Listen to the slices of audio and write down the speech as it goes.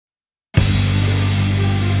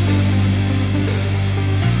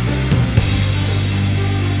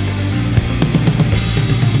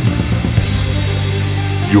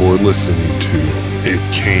You're listening to It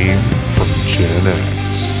Came from Gen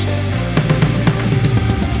X.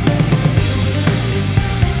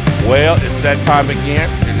 Well, it's that time again.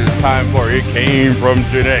 It is time for It Came from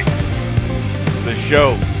Gen X, the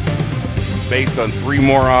show based on three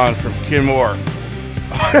morons from Kenmore,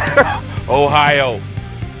 Ohio,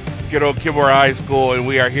 good old Kenmore High School, and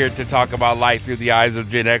we are here to talk about life through the eyes of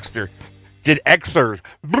Gen Xers.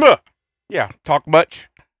 Blah. Yeah, talk much.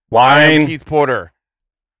 I am Line. Keith Porter.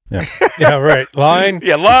 Yeah, right. Line.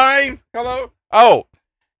 Yeah, line. Hello. Oh,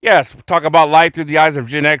 yes. Talk about life through the eyes of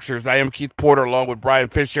Gen Xers. I am Keith Porter, along with Brian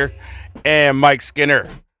Fisher and Mike Skinner,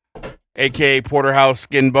 aka Porterhouse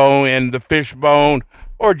Skin Bone and the Fish Bone,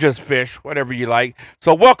 or just Fish, whatever you like.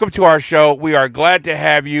 So, welcome to our show. We are glad to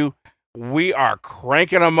have you. We are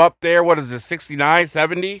cranking them up there. What is this? 69,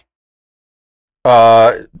 70?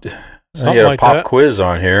 I Something get a like pop that. quiz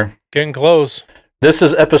on here. Getting close. This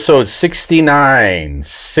is episode 69.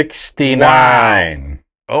 69.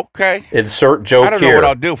 Okay. Insert joke I don't know here. what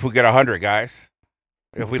I'll do if we get 100, guys.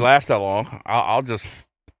 If we last that long, I'll just,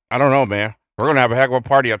 I don't know, man. We're gonna have a heck of a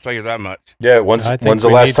party. I'll tell you that much. Yeah, when's I think the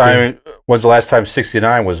we last need to. time? When's the last time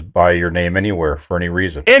 69 was by your name anywhere for any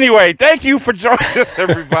reason? Anyway, thank you for joining us,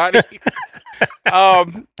 everybody.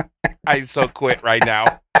 I so quit right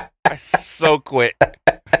now. I so quit.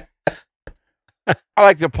 I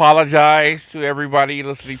like to apologize to everybody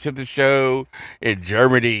listening to the show in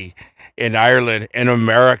Germany, in Ireland, in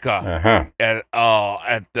America,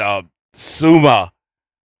 at Suma,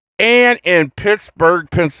 and in Pittsburgh,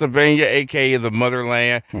 Pennsylvania, aka the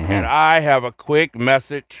motherland. And I have a quick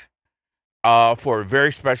message for a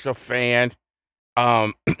very special fan.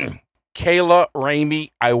 Kayla Ramey,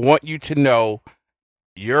 I want you to know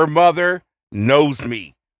your mother knows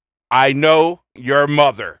me. I know your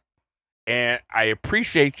mother. And I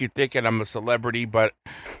appreciate you thinking I'm a celebrity, but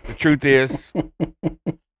the truth is,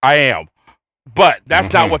 I am. But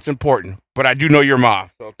that's not what's important. But I do know your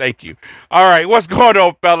mom, so thank you. All right, what's going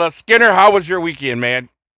on, fella? Skinner, how was your weekend, man?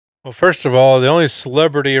 Well, first of all, the only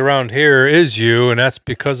celebrity around here is you, and that's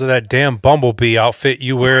because of that damn bumblebee outfit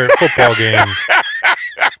you wear at football games.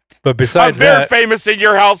 But I'm besides very that, famous in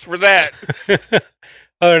your house for that.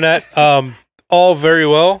 other than that, all very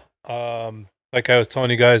well. Like I was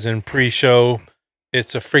telling you guys in pre-show,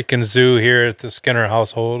 it's a freaking zoo here at the Skinner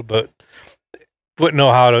household, but wouldn't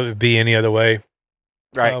know how to be any other way.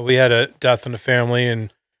 Right. We had a death in the family,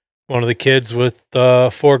 and one of the kids with 4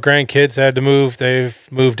 grandkids had to move. They've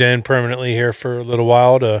moved in permanently here for a little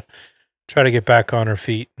while to try to get back on her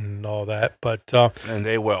feet and all that. But And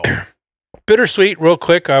they will. bittersweet, real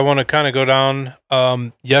quick. I want to kind of go down.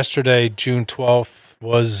 Yesterday, June 12th,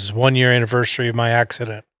 was 1 year anniversary of my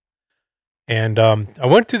accident. And I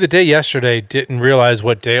went through the day yesterday, didn't realize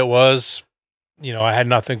what day it was. You know, I had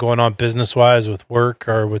nothing going on business-wise with work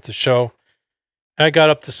or with the show. I got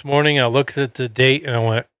up this morning, and I looked at the date, and I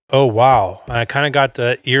went, oh, wow. And I kind of got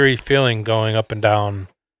the eerie feeling going up and down.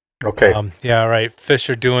 Okay. Yeah, right.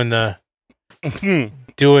 Fisher doing the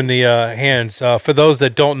hands. For those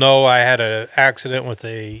that don't know, I had an accident with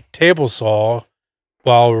a table saw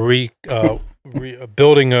while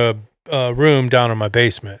building a room down in my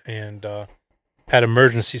basement, and had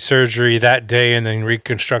emergency surgery that day and then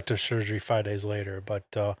reconstructive surgery 5 days later. But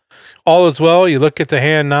all is well. You look at the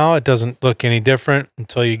hand now, it doesn't look any different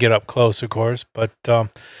until you get up close, of course. But no,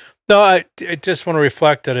 I just want to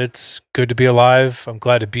reflect that it's good to be alive. I'm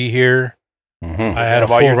glad to be here. I had a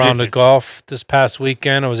About full your round of digits. golf this past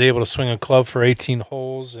weekend. I was able to swing a club for 18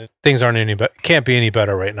 holes. Things aren't any better. Can't be any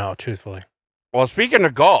better right now, truthfully. Well, speaking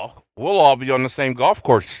of golf, we'll all be on the same golf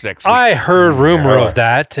course next week. I heard rumor Yeah. of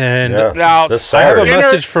that, and Yeah. Now, This I have a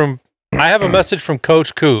Saturday. message from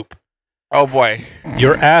Coach Coop. Oh boy,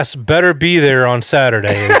 Your ass better be there on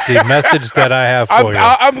Saturday. Is the message that I have for you.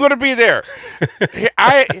 I'm going to be there.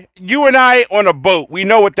 You and I on a boat. We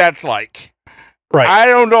know what that's like. Right. I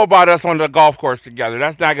don't know about us on the golf course together.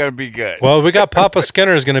 That's not going to be good. Well, we got Papa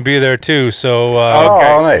Skinner is going to be there too, so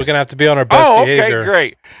Okay. Oh, nice. we're going to have to be on our best oh, okay, behavior.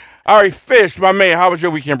 great. All right, Fish, my man, how was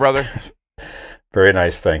your weekend, brother? Very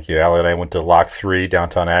nice, thank you. Allie and I went to Lock 3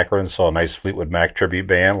 downtown Akron, saw a nice Fleetwood Mac tribute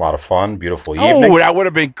band. A lot of fun, beautiful evening. Oh, that would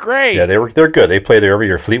have been great. Yeah, they're good. They play there every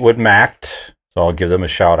year. Fleetwood Mac, so I'll give them a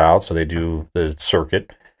shout out. So they do the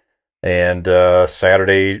circuit. And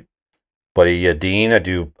Saturday, buddy Dean, I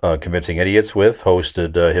do Convincing Idiots with,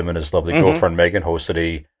 hosted him and his lovely girlfriend Megan hosted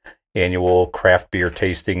a annual craft beer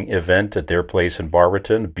tasting event at their place in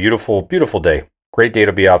Barberton. Beautiful, beautiful day. Great day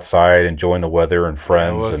to be outside, enjoying the weather and That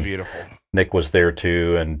friends. was And beautiful. Nick was there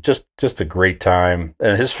too, and just a great time.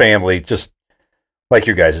 And his family, just like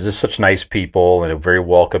you guys, are just such nice people and a very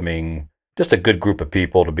welcoming just a good group of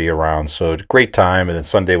people to be around. So great time. And then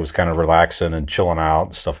Sunday was kind of relaxing and chilling out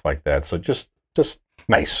and stuff like that. So just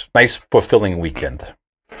nice, fulfilling weekend.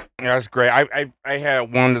 Yeah, that's great. I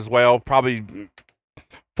had one as well. Probably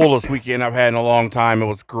fullest weekend I've had in a long time. It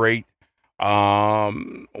was great.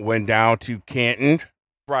 Went down to Canton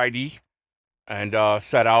Friday and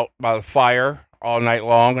sat out by the fire all night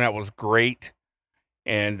long, and that was great.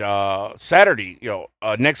 And Saturday,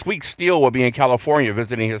 next week, Steele will be in California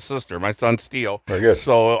visiting his sister, my son Steele. Very good.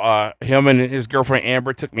 So him and his girlfriend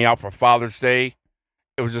Amber took me out for Father's Day.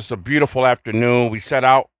 It was just a beautiful afternoon. We sat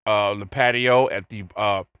out on the patio at the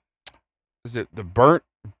is it the Burntwood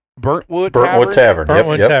Tavern?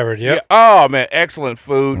 Burntwood Tavern. Yep. Yeah. Oh man, excellent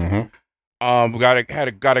food. Mm-hmm. We got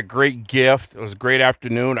a great gift. It was a great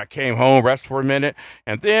afternoon. I came home, rested for a minute,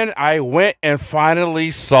 and then I went and finally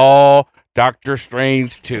saw Doctor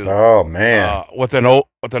Strange 2. Oh man, with an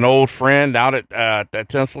old friend down at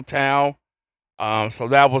Tinseltown. So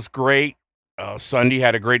that was great. Sunday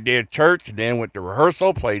had a great day at church, and then went to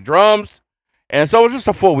rehearsal, played drums, and so it was just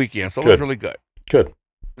a full weekend. So it was really good. Good.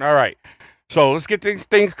 All right. So let's get these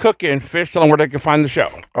things cooking. Fish, tell them where they can find the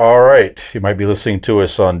show. All right. You might be listening to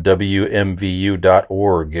us on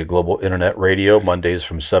WMVU.org, a global internet radio, Mondays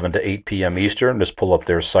from 7 to 8 p.m. Eastern. Just pull up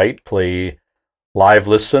their site, play live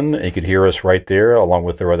listen, and you can hear us right there, along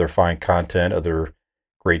with their other fine content, other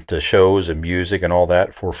great shows and music and all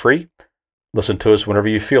that for free. Listen to us whenever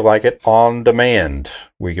you feel like it on demand.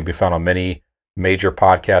 We can be found on many major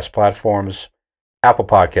podcast platforms. Apple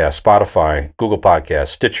Podcasts, Spotify, Google Podcasts,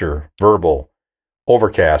 Stitcher, Verbal,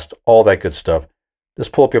 Overcast, all that good stuff.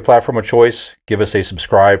 Just pull up your platform of choice. Give us a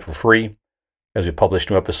subscribe for free. As we publish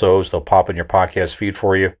new episodes, they'll pop in your podcast feed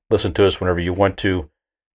for you. Listen to us whenever you want to,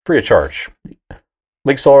 free of charge.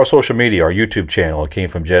 Links to all our social media, our YouTube channel, It Came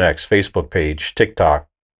From Gen X, Facebook page, TikTok,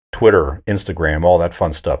 Twitter, Instagram, all that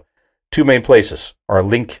fun stuff. Two main places. Our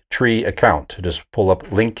Linktree account. Just pull up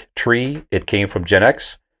Linktree, It Came From Gen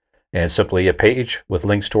X. And simply a page with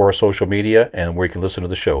links to our social media and where you can listen to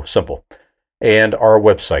the show. Simple. And our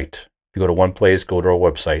website. If you go to one place, go to our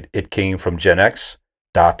website.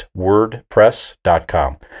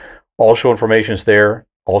 itcamefromgenx.wordpress.com. All show information is there.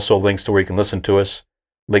 Also links to where you can listen to us.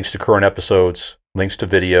 Links to current episodes. Links to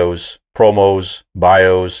videos. Promos.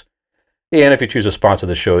 Bios. And if you choose to sponsor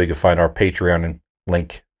the show, you can find our Patreon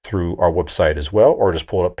link through our website as well. Or just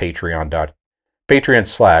pull up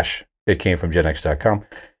Patreon/itcamefromgenx.com.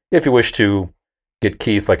 If you wish to get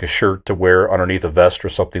Keith like a shirt to wear underneath a vest or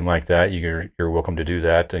something like that, you're welcome to do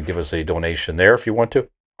that and give us a donation there if you want to.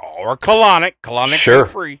 Or colonic. Colonic sure,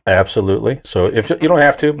 free. Absolutely. So if you don't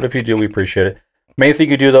have to, but if you do, we appreciate it. Main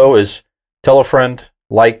thing you do though is tell a friend,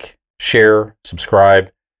 like, share,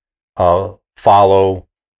 subscribe, follow,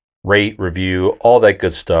 rate, review, all that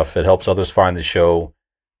good stuff. It helps others find the show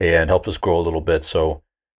and helps us grow a little bit. So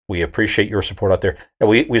we appreciate your support out there. And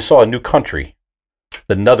we saw a new country.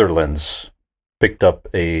 The Netherlands picked up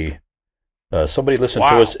somebody listened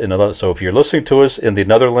to us in another. So if you're listening to us in the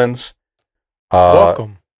Netherlands,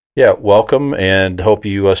 welcome. Yeah, welcome, and hope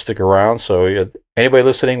you stick around. So anybody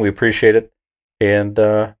listening, we appreciate it, and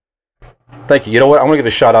thank you. You know what? I'm going to give a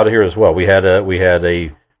shout out here as well. We had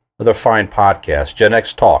another fine podcast, Gen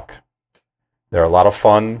X Talk. They're a lot of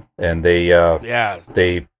fun, and they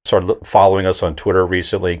started following us on Twitter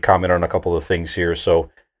recently, comment on a couple of things here. So.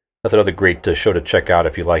 That's another great show to check out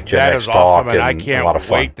if you like Gen X Talk. Awesome, and I a lot can't of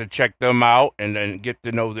fun. wait to check them out and then get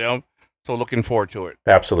to know them. So looking forward to it.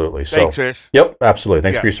 Absolutely. Thanks, Fish. Yep, absolutely.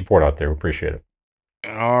 Thanks for your support out there. We appreciate it.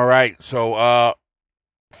 All right. So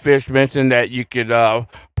Fish mentioned that you could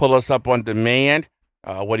pull us up on demand.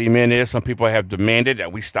 What he meant is some people have demanded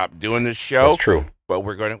that we stop doing this show. That's true. But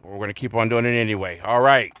we're gonna keep on doing it anyway. All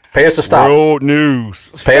right. Pay us to stop. Road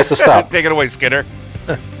news. Pay us to stop. Take it away, Skinner.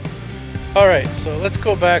 All right, so let's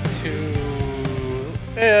go back to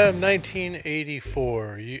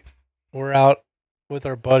 1984. We're out with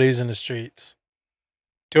our buddies in the streets,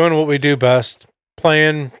 doing what we do best,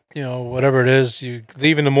 playing, whatever it is. You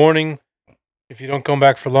leave in the morning. If you don't come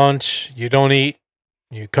back for lunch, you don't eat.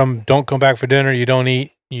 Don't come back for dinner, you don't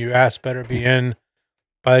eat. Your ass better be in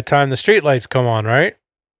by the time the street lights come on, right?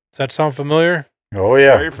 Does that sound familiar? Oh,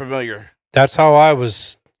 yeah. Very familiar. That's how I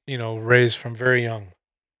was, raised from very young.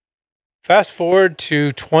 Fast forward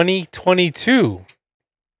to 2022.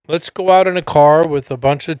 Let's go out in a car with a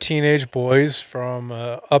bunch of teenage boys from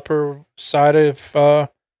upper side of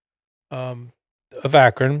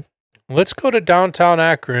Akron. Let's go to downtown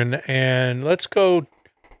Akron and let's go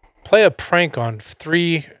play a prank on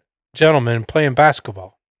 3 gentlemen playing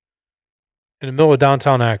basketball in the middle of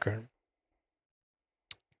downtown Akron.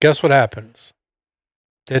 Guess what happens?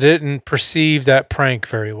 They didn't perceive that prank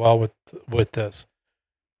very well with this.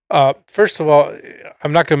 First of all,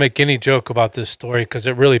 I'm not going to make any joke about this story because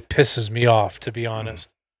it really pisses me off, to be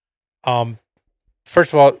honest.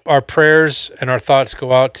 First of all, our prayers and our thoughts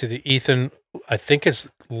go out to the Ethan, I think it's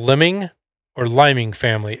Liming or Liming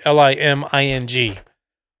family, Liming.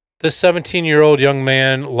 This 17-year-old young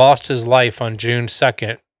man lost his life on June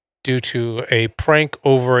 2nd due to a prank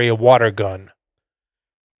over a water gun.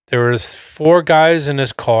 There were 4 guys in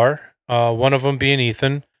his car, one of them being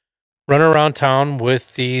Ethan, running around town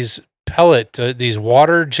with these these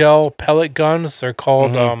water gel pellet guns. They're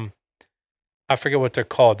called, I forget what they're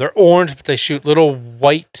called. They're orange, but they shoot little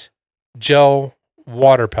white gel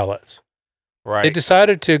water pellets. Right. They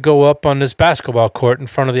decided to go up on this basketball court in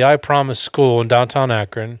front of the I Promise school in downtown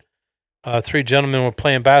Akron. 3 gentlemen were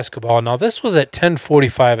playing basketball. Now, this was at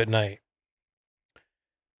 10:45 at night.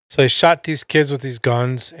 So they shot these kids with these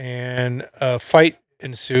guns, and a fight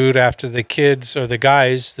ensued after the kids, or the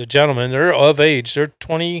guys, the gentlemen, they're of age. They're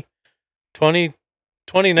 20,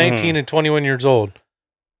 19, and 21 years old.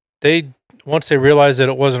 Once they realized that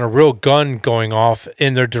it wasn't a real gun going off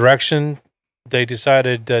in their direction, they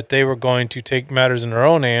decided that they were going to take matters in their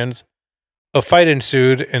own hands. A fight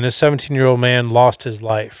ensued, and a 17-year-old man lost his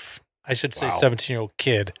life. I should say 17-year-old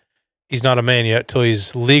kid. He's not a man yet till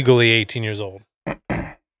he's legally 18 years old.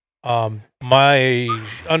 My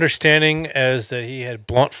understanding is that he had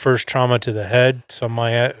blunt force trauma to the head. So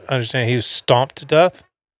my understanding, he was stomped to death.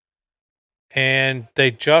 And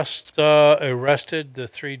they just arrested the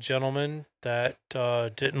 3 gentlemen that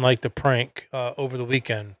didn't like the prank over the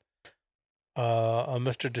weekend.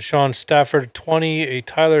 Mr. Deshaun Stafford, 20, a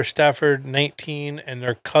Tyler Stafford, 19, and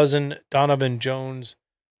their cousin Donovan Jones,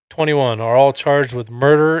 21, are all charged with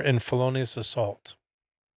murder and felonious assault.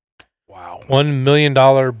 Wow. $1 million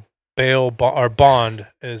bail or bond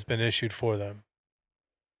has been issued for them.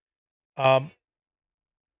 When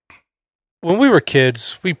we were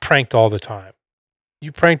kids, we pranked all the time.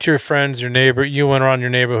 You pranked your friends, your neighbor. You went around your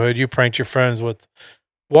neighborhood. You pranked your friends with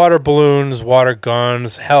water balloons, water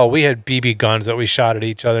guns. Hell, we had BB guns that we shot at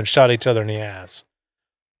each other and shot each other in the ass.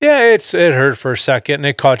 Yeah, it hurt for a second, and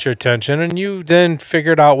it caught your attention, and you then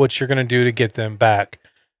figured out what you're going to do to get them back.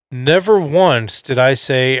 Never once did I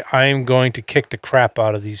say, I'm going to kick the crap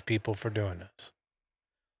out of these people for doing this.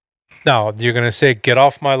 Now, you're going to say, get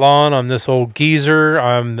off my lawn. I'm this old geezer.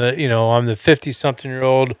 I'm the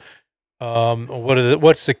 50-something-year-old.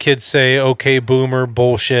 What's the kids say? Okay, boomer,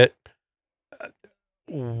 bullshit.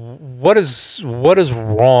 What is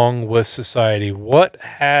wrong with society?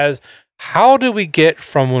 How do we get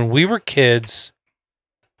from when we were kids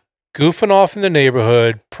goofing off in the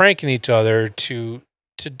neighborhood, pranking each other, to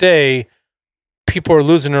today, people are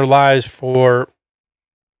losing their lives for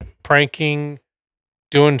pranking,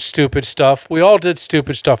 doing stupid stuff. We all did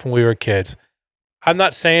stupid stuff when we were kids. I'm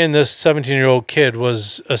not saying this 17-year-old kid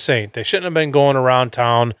was a saint. They shouldn't have been going around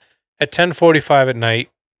town at 10:45 at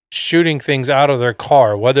night shooting things out of their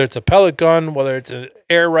car, whether it's a pellet gun, whether it's an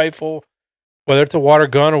air rifle, whether it's a water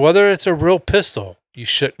gun, or whether it's a real pistol. You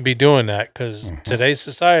shouldn't be doing that because today's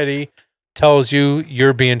society tells you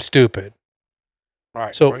you're being stupid. All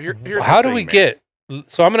right. So well, here's how the do we thing, man. get?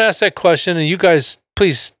 So I'm going to ask that question, and you guys,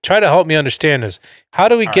 please try to help me understand this. How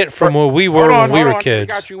do we get from where we were when we were kids?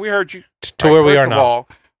 We got you. We heard you. To where we are now?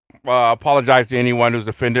 First of all, apologize to anyone who's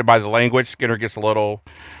offended by the language. Skinner gets a little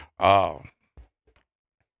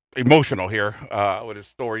emotional here with his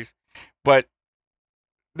stories, but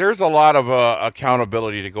there's a lot of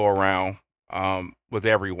accountability to go around with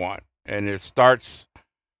everyone, and it starts.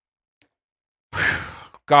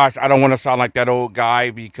 Gosh, I don't want to sound like that old guy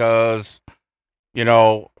because,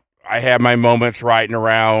 I had my moments riding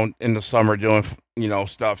around in the summer doing,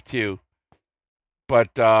 stuff too.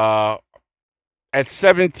 But at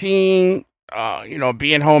 17,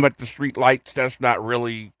 being home at the street lights, that's not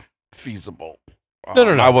really feasible. No.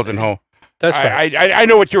 I wasn't home. That's right. I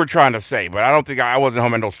know what you were trying to say, but I don't think I wasn't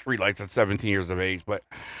home at those street lights at 17 years of age. But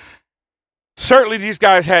certainly these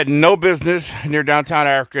guys had no business near downtown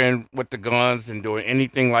Akron with the guns and doing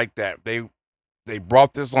anything like that. They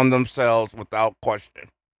brought this on themselves without question.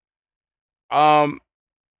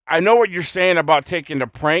 I know what you're saying about taking the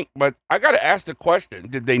prank, but I got to ask the question.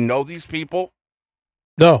 Did they know these people?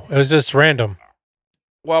 No, it was just random.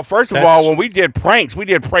 Well, first of all, when we did pranks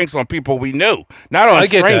on people we knew, not on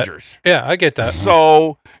strangers. Yeah, I get that.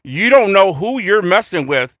 So you don't know who you're messing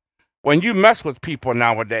with when you mess with people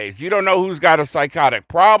nowadays. You don't know who's got a psychotic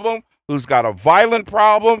problem, who's got a violent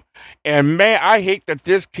problem. And man, I hate that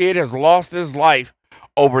this kid has lost his life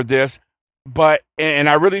over this. And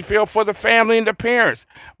I really feel for the family and the parents.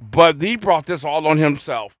 But he brought this all on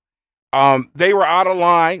himself. They were out of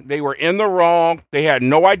line. They were in the wrong. They had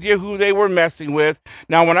no idea who they were messing with.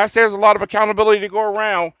 Now, when I say there's a lot of accountability to go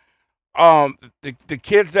around, the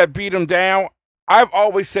kids that beat them down, I've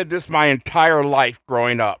always said this my entire life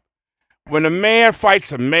growing up. When a man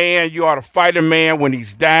fights a man, you ought to fight a man when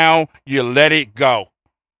he's down. You let it go.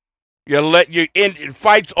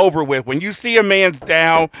 Fight's over with. When you see a man's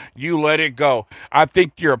down, you let it go. I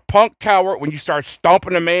think you're a punk coward when you start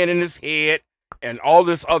stomping a man in his head and all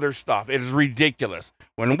this other stuff. It is ridiculous.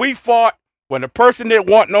 When we fought, when the person didn't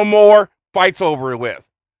want no more, fight's over with.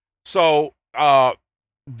 So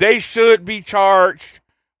they should be charged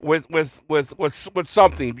with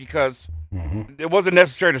something, because it wasn't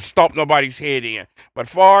necessary to stomp nobody's head in. But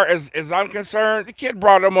far as I'm concerned, the kid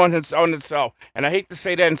brought him on himself. And I hate to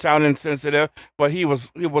say that and sound insensitive, but he was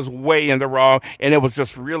way in the wrong, and it was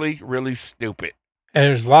just really, really stupid. And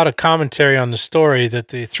there's a lot of commentary on the story that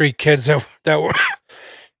the 3 kids that were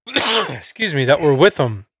excuse me, that were with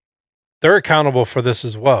them, they're accountable for this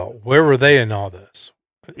as well. Where were they in all this?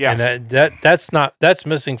 Yeah, and that's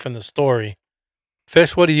missing from the story.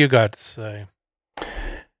 Fish, what do you got to say?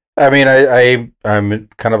 I mean, I'm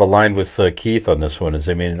kind of aligned with Keith on this one.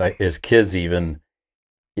 As kids, even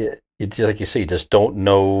like you say, you just don't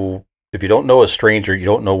know. If you don't know a stranger, you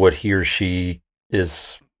don't know what he or she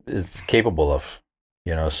is capable of.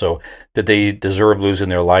 So did they deserve losing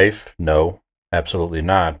their life? No, absolutely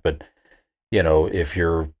not. But if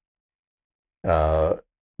you're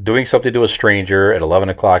doing something to a stranger at 11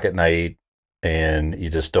 o'clock at night, and you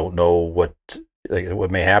just don't know what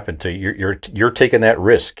may happen to you, you're taking that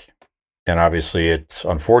risk, and obviously it's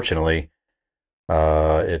unfortunately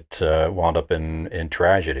it wound up in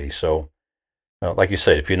tragedy. So, like you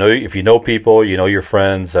said, if you know people, your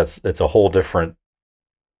friends, it's a whole different.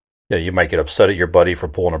 You might get upset at your buddy for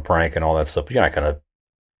pulling a prank and all that stuff, but you're not going to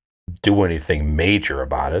do anything major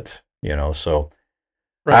about it, So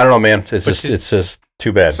right. I don't know, man. It's just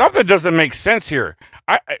too bad. Something doesn't make sense here.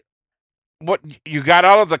 What, you got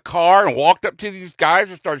out of the car and walked up to these guys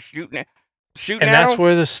and started shooting at that's them?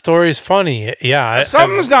 Where the story's funny. Yeah,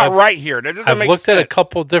 something's not right here. That doesn't I've make looked sense. at a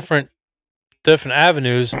couple different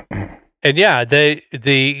avenues, and yeah,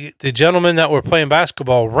 the gentlemen that were playing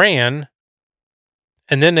basketball ran.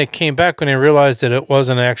 And then they came back when they realized that it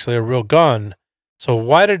wasn't actually a real gun. So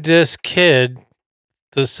why did this kid,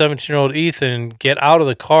 this 17-year-old Ethan, get out of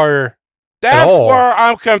the car? That's where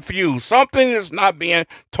I'm confused. Something is not being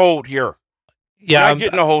told here. Yeah, I'm not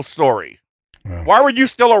getting the whole story. Yeah. Why were you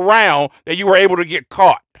still around that you were able to get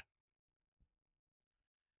caught?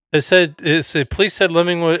 It said police said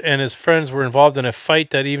Lemming and his friends were involved in a fight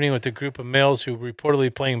that evening with a group of males who were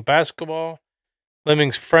reportedly playing basketball.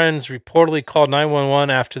 Lemming's friends reportedly called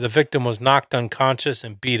 911 after the victim was knocked unconscious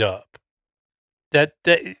and beat up.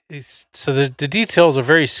 So the details are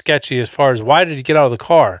very sketchy as far as why did he get out of the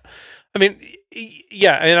car. I mean,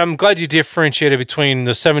 yeah, and I'm glad you differentiated between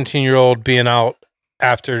the 17-year-old being out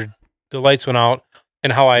after the lights went out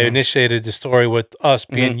and how I initiated the story with us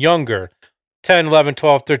being younger, 10, 11,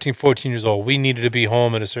 12, 13, 14 years old. We needed to be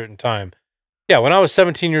home at a certain time. Yeah, when I was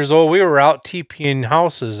 17 years old, we were out TPing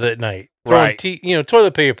houses at night. Throwing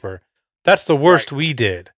toilet paper. That's the worst we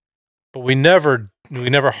did. But we never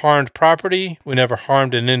harmed property. We never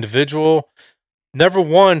harmed an individual. Never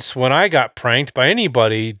once when I got pranked by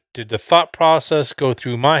anybody did the thought process go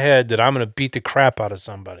through my head that I'm going to beat the crap out of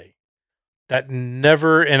somebody. That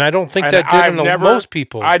never, and I don't think that did in most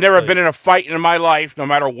people. I've never been in a fight in my life, no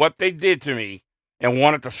matter what they did to me, and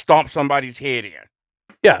wanted to stomp somebody's head in.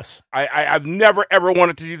 Yes. I've never, ever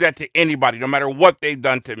wanted to do that to anybody, no matter what they've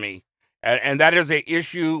done to me. And that is an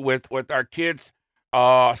issue with our kids.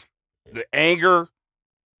 The anger.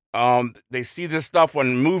 They see this stuff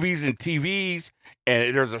on movies and TVs,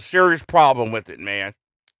 and there's a serious problem with it, man.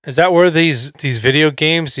 Is that where these video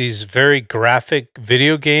games, these very graphic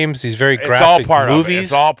video games, these very graphic movies?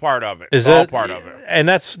 It's all part of it. It's all part of it. And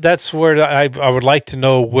that's where I would like to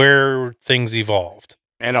know where things evolved.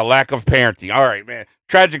 And a lack of parenting. All right, man.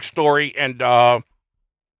 Tragic story, and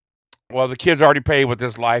well, the kid's already paid with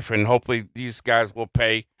his life, and hopefully these guys will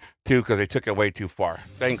pay too, because they took it way too far.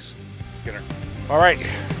 Thanks. All right.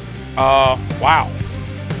 Wow.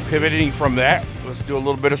 Pivoting from that, let's do a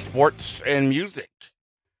little bit of sports and music.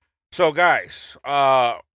 So, guys,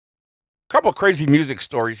 couple crazy music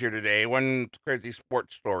stories here today. One crazy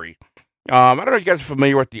sports story. I don't know if you guys are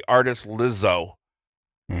familiar with the artist Lizzo.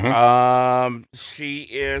 She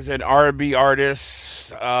is an R&B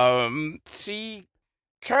artist. She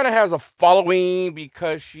kind of has a following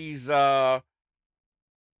because she's overweight,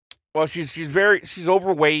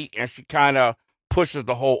 and she kind of pushes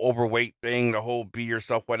the whole overweight thing, the whole be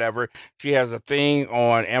yourself, whatever. She has a thing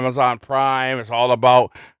on Amazon Prime. It's all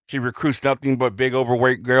about she recruits nothing but big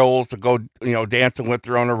overweight girls to go, dancing with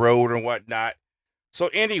her on the road and whatnot. So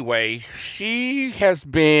anyway, she has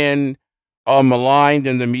been maligned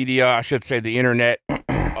in the media, I should say the internet,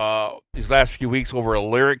 these last few weeks over a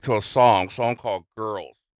lyric to a song called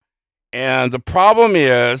Girls. And the problem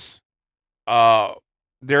is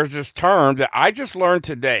there's this term that I just learned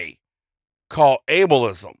today called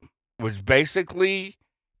ableism, which basically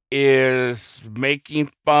is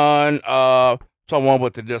making fun of someone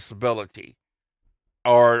with a disability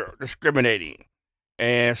or discriminating.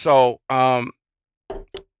 And so the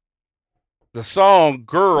song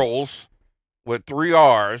Girls with 3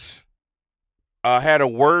 R's had a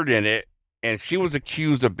word in it, and she was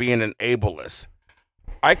accused of being an ableist.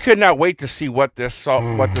 I could not wait to see what this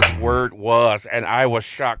word was, and I was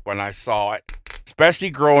shocked when I saw it,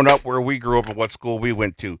 especially growing up where we grew up and what school we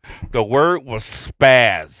went to. The word was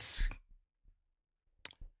spaz.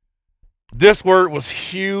 This word was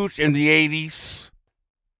huge in the 80s.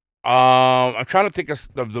 I'm trying to think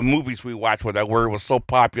of the movies we watched where that word was so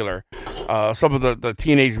popular. Some of the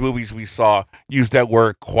teenage movies we saw used that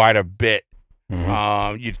word quite a bit.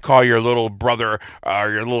 Mm-hmm. You'd call your little brother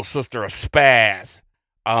or your little sister a spaz.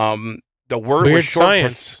 The word Weird was short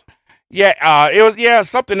Science. it was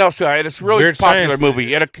something else too. It's a really Weird popular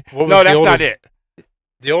Science. No, that's not it.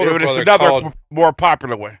 The older It was brother another called, more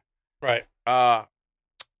popular one. right.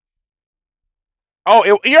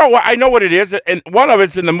 You know what? I know what it is, and one of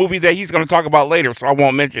it's in the movie that he's going to talk about later, so I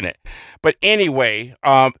won't mention it. But anyway,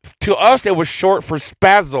 to us, it was short for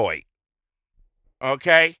spazoid.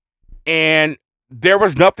 Okay? And there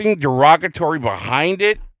was nothing derogatory behind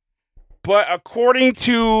it. But according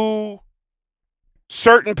to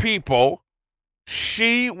certain people,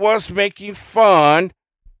 she was making fun,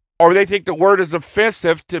 or they think the word is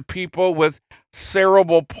offensive to people with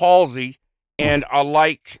cerebral palsy and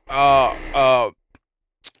alike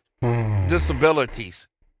disabilities.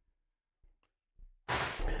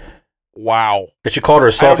 Wow. But she called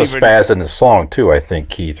herself a spaz in the song too, I think,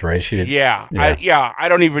 Keith, right? She did. Yeah. I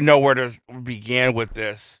don't even know where to begin with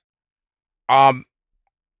this.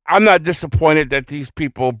 I'm not disappointed that these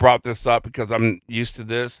people brought this up because I'm used to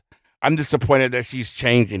this. I'm disappointed that she's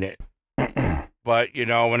changing it. But,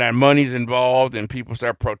 when that money's involved and people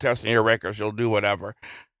start protesting your records, she'll do whatever.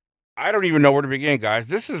 I don't even know where to begin, guys.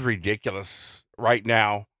 This is ridiculous right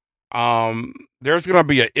now. There's going to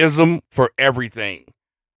be an ism for everything.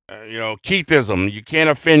 Keithism. You can't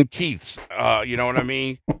offend Keiths. You know what I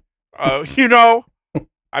mean?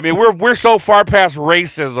 I mean, we're so far past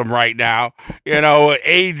racism right now.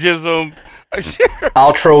 Ageism,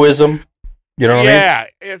 altruism. You know what I mean? Yeah,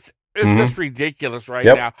 it's just ridiculous right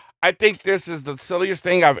now. I think this is the silliest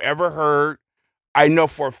thing I've ever heard. I know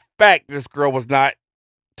for a fact this girl was not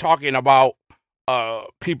talking about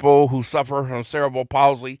people who suffer from cerebral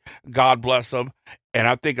palsy. God bless them. And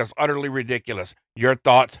I think it's utterly ridiculous. Your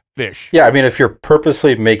thoughts, Fish? Yeah, I mean, if you're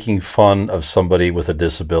purposely making fun of somebody with a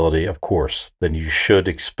disability, of course, then you should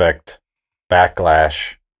expect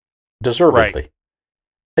backlash deservedly. Right.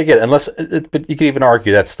 Again, but you can even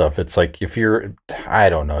argue that stuff. It's like I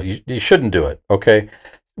don't know, you shouldn't do it. Okay,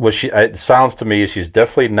 it sounds to me she's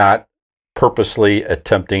definitely not purposely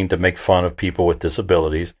attempting to make fun of people with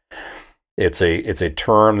disabilities. It's a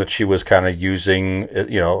term that she was kind of using,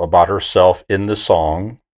 about herself in the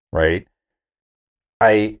song, right?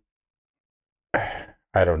 I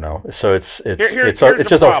don't know. So it's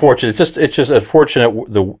just unfortunate. It's just unfortunate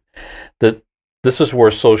that this is where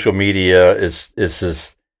social media is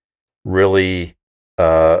just really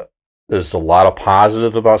there's a lot of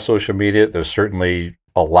positive about social media. There's certainly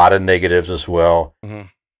a lot of negatives as well,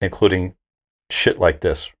 including shit like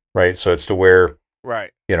this, right? So it's to where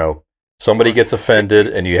somebody gets offended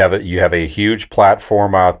and you have a huge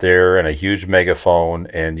platform out there and a huge megaphone,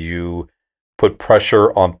 and you put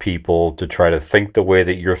pressure on people to try to think the way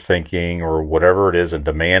that you're thinking or whatever it is and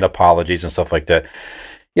demand apologies and stuff like that.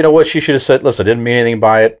 You know what? She should have said, listen, I didn't mean anything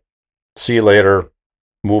by it. See you later.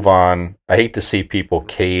 Move on. I hate to see people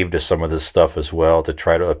cave to some of this stuff as well to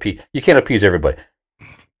try to appease. You can't appease everybody.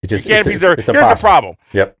 Here's the problem.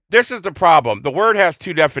 Yep. This is the problem. The word has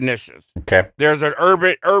 2 definitions. Okay. There's an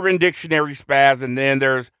urban dictionary spaz, and then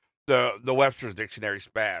there's the Webster's dictionary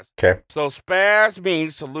spaz. Okay. So spaz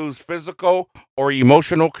means to lose physical or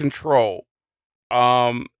emotional control.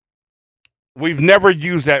 We've never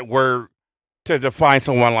used that word to define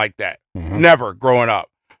someone like that. Mm-hmm. Never growing up.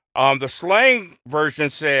 The slang version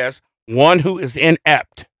says one who is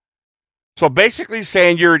inept. So basically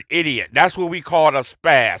saying you're an idiot. That's what we call it, a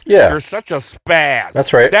spaz. Yeah. You're such a spaz.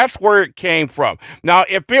 That's right. That's where it came from. Now,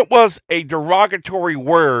 if it was a derogatory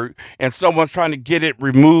word and someone's trying to get it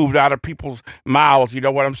removed out of people's mouths, you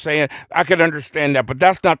know what I'm saying? I could understand that, but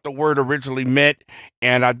that's not the word originally meant.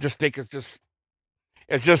 And I just think it's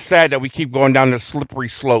just sad that we keep going down this slippery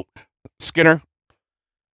slope. Skinner?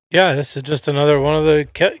 Yeah, this is just another one of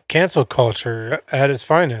the cancel culture at its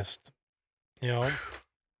finest. You know,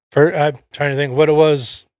 I'm trying to think what it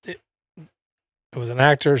was. It was an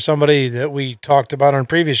actor or somebody that we talked about on a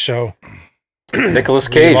previous show. Nicolas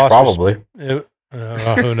Cage, probably. Who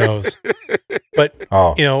knows? But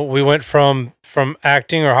you know, we went from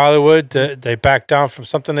acting or Hollywood to they backed down from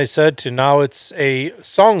something they said to now it's a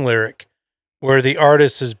song lyric where the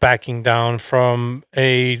artist is backing down from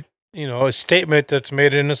a statement that's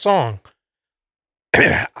made in a song.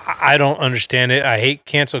 I don't understand it. I hate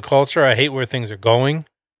cancel culture. I hate where things are going.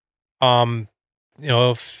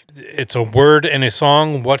 If it's a word in a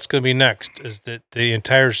song, what's going to be next? Is that the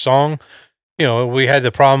entire song? We had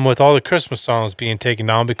the problem with all the Christmas songs being taken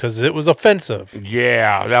down because it was offensive.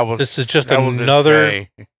 Yeah, this is just another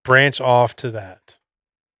branch off to that.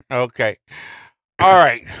 Okay. All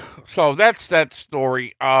right. So that's that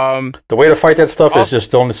story. The way to fight that stuff is just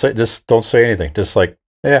don't say anything. Just like,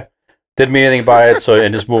 yeah, didn't mean anything by it,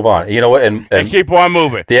 and just move on. You know what? And keep on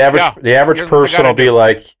moving. The average person will be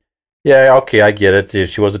like, yeah, okay, I get it.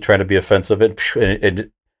 She wasn't trying to be offensive.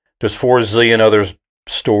 And there's 4 zillion other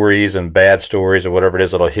stories and bad stories or whatever it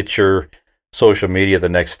is that'll hit your social media the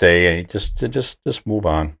next day, and just move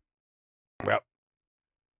on. Well.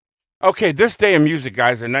 Okay, this day in music,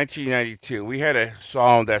 guys, in 1992, we had a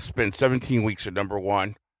song that spent 17 weeks at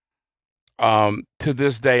 #1. To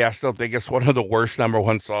this day, I still think it's one of the worst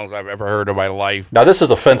 #1 songs I've ever heard in my life. Now, this is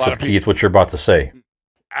offensive, Keith, what you're about to say.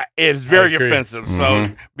 It's very offensive, so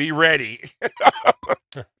be ready.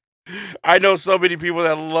 I know so many people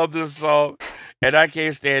that love this song, and I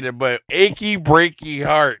can't stand it, but Achy Breaky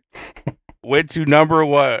Heart went to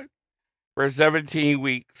 #1 for 17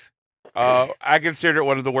 weeks. I consider it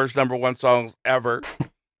one of the worst #1 songs ever.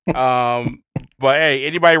 But hey,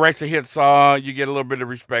 anybody writes a hit song, you get a little bit of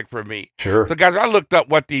respect from me. Sure. So guys, I looked up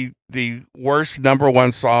what the worst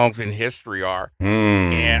 #1 songs in history are.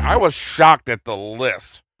 And I was shocked at the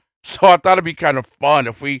list. So I thought it'd be kind of fun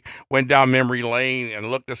if we went down memory lane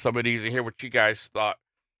and looked at some of these and hear what you guys thought.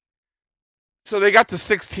 So they got the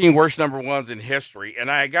 16 worst #1s in history.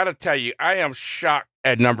 And I got to tell you, I am shocked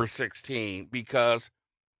at number 16 because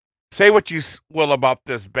say what you will about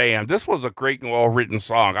this band. This was a great and well-written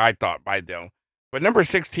song, I thought, by them. But number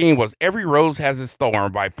 16 was Every Rose Has Its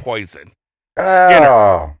Thorn by Poison.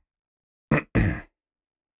 Skinner. What do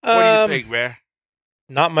you think, man?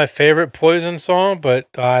 Not my favorite Poison song, but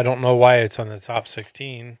I don't know why it's on the top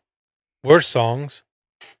 16. Worst songs.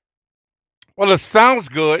 Well, it sounds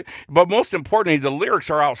good, but most importantly, the lyrics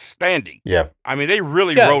are outstanding. Yeah. I mean, they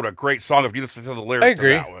really wrote a great song if you listen to the lyrics. I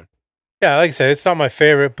agree. To that one. Yeah, like I said, it's not my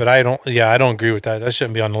favorite, but I don't agree with that. That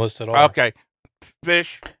shouldn't be on the list at all. Okay.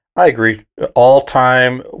 Fish? I agree.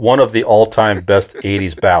 One of the all-time best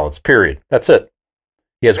 80s ballads, period. That's it.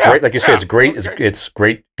 He has great, like you said, it's great. Okay. It's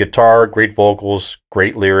great guitar, great vocals,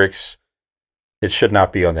 great lyrics. It should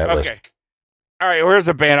not be on that list. All right, here's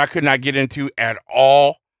a band I could not get into at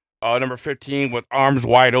all. Number 15 with Arms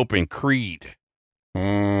Wide Open, Creed.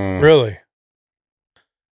 Really?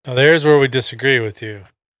 Now, there's where we disagree with you.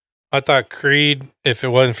 I thought Creed, if it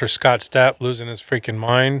wasn't for Scott Stapp losing his freaking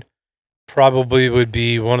mind, probably would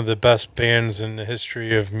be one of the best bands in the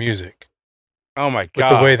history of music. Oh my God.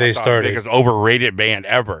 With the way they started. The biggest overrated band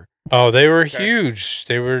ever. Oh, they were huge.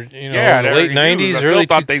 They were, in the late 90s, early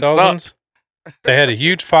 2000s. They had a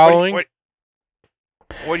huge following.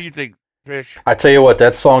 What do you think, Fish? I tell you what,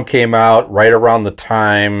 that song came out right around the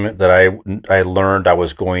time that I learned I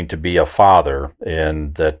was going to be a father,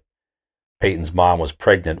 and that Peyton's mom was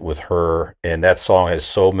pregnant with her, and that song has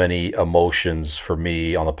so many emotions for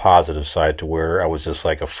me on the positive side to where I was just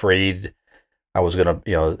like afraid I was going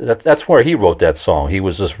to, that's where he wrote that song. He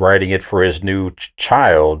was just writing it for his new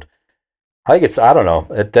child. I think I don't know.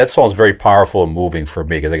 That song's very powerful and moving for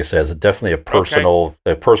me because, like I said, it's definitely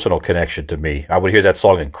a personal connection to me. I would hear that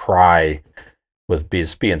song and cry with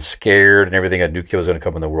being scared and everything. I knew kid was going to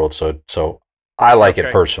come in the world. So I like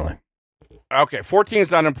it personally. Okay, 14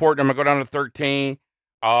 is not important. I'm going to go down to 13.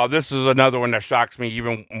 This is another one that shocks me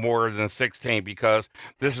even more than 16 because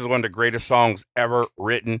this is one of the greatest songs ever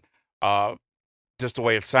written. Just the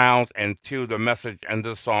way it sounds, and two, the message in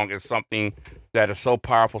this song is something that is so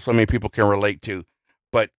powerful so many people can relate to.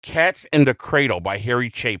 But Cats in the Cradle by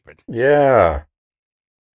Harry Chapin. Yeah.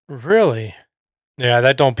 Really? Yeah,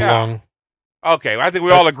 that don't belong. Okay, I think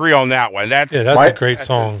we all agree on that one. That's a great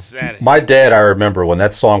song. insanity. My dad, I remember when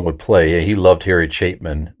that song would play, he loved Harry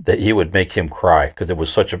Chapman, that he would make him cry because it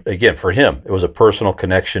was such a, again, for him, it was a personal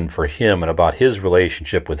connection for him and about his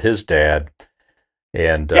relationship with his dad.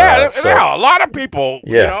 And yeah, a lot of people,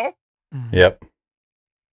 you know. Yep.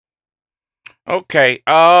 Okay,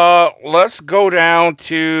 let's go down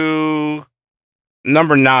to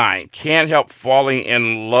number 9. Can't Help Falling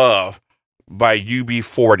in Love by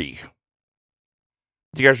UB40.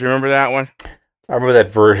 Do you guys remember that one? I remember that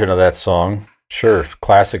version of that song. Sure,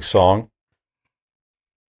 classic song.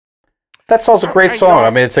 That song's a great song. I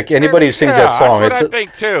mean, it's like anybody who sings that song. That's what I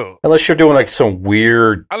think too. Unless you're doing like some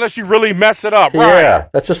weird. Unless you really mess it up, right? Yeah,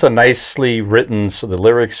 that's just a nicely written. So the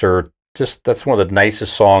lyrics are just. That's one of the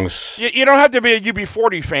nicest songs. You don't have to be a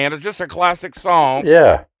UB40 fan. It's just a classic song.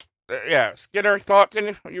 Yeah. Yeah. Skinner, thoughts?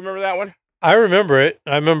 You remember that one? I remember it.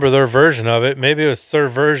 I remember their version of it. Maybe it was their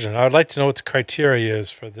version. I would like to know what the criteria is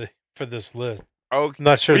for this list. Okay. I'm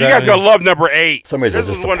not sure. Well, you guys gonna love number 8. Somebody's this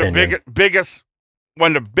just is one of the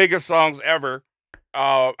one of the biggest songs ever.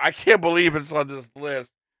 I can't believe it's on this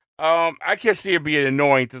list. I can see it being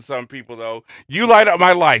annoying to some people though. You Light Up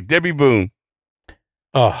My Life, Debbie Boone.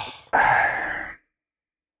 Oh,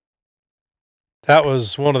 that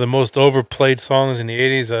was one of the most overplayed songs in the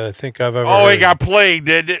 80s I think I've ever heard. It got played,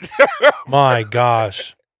 didn't it? My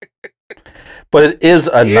gosh. But it is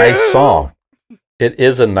a nice song. It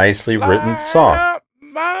is a nicely written song.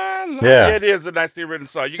 Yeah, it is a nicely written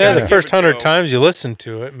song. The first 100 times you listen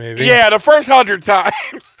to it, maybe. Yeah, the first 100 times.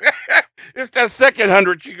 It's that second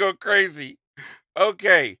 100 you go crazy.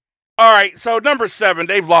 Okay. All right, so number 7,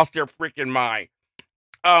 they've lost their freaking mind.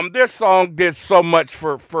 This song did so much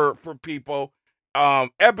for people.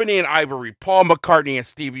 Ebony and Ivory, Paul McCartney and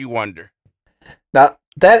Stevie Wonder. Now,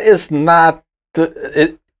 that is not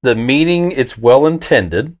the meaning. It's well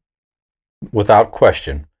intended, without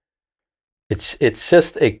question. It's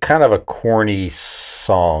just a kind of a corny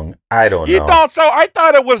song. I don't know. You thought so? I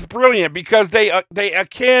thought it was brilliant because they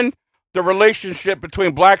akin the relationship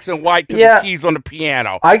between blacks and white to the keys on the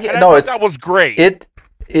piano. That was great. It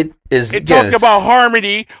is. It talked about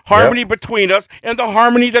harmony between us, and the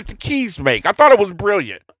harmony that the keys make. I thought it was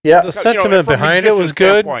brilliant. Yeah, the sentiment behind it was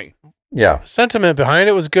good. Yeah, the sentiment behind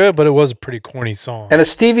it was good, but it was a pretty corny song. And a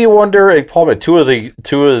Stevie Wonder and Paul McCartney,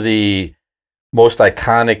 two of the most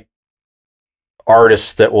iconic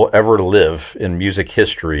artists that will ever live in music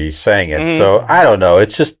history, sang it. So I don't know.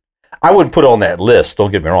 It's just I wouldn't put it on that list.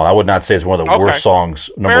 Don't get me wrong. I would not say it's one of the worst songs,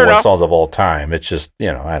 number one songs of all time. It's just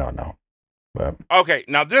I don't know. But. Okay,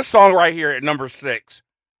 now this song right here at number 6.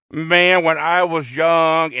 Man, when I was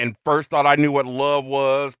young and first thought I knew what love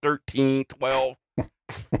was, 13, 12,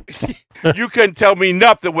 you couldn't tell me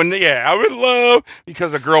nothing when, I would love,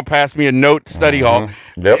 because a girl passed me a note study hall.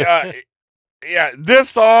 Yep. This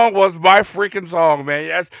song was my freaking song, man.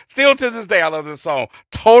 Yes, still to this day, I love this song.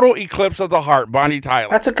 Total Eclipse of the Heart, Bonnie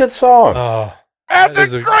Tyler. That's a good song.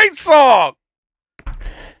 That's a great song.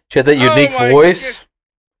 She had that unique voice.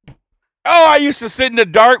 Oh, I used to sit in the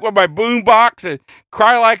dark with my boombox and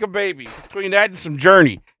cry like a baby. Between that and some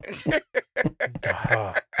Journey.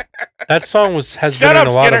 That song has been in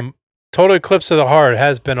a lot of Total Eclipse of the Heart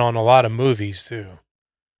has been on a lot of movies too.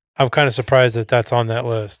 I'm kind of surprised that that's on that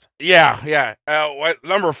list. Yeah.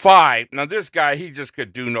 Number 5. Now this guy, he just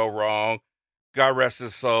could do no wrong. God rest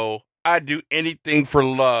his soul. I'd do anything for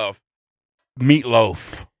love.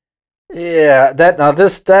 Meatloaf. Yeah,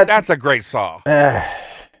 that's a great song.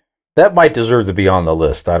 That might deserve to be on the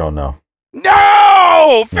list. I don't know.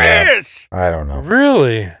 No, Fish. Yeah, I don't know.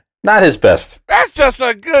 Really? Not his best. That's just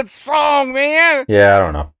a good song, man. Yeah, I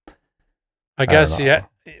don't know. I guess, yeah.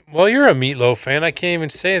 Well, you're a Meatloaf fan. I can't even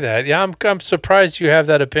say that. Yeah, I'm surprised you have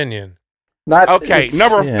that opinion. Okay,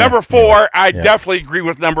 number 4. I definitely agree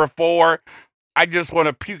with number 4. I just want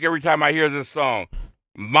to puke every time I hear this song.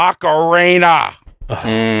 Macarena.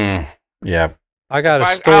 Yeah. I got a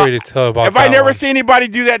story to tell about that. If I never see anybody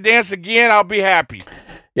do that dance again, I'll be happy.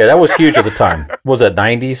 Yeah, that was huge at the time. What was that,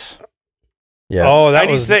 90s? Yeah. Oh, that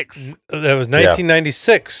 96. That was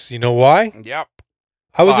 1996. You know why? Yep.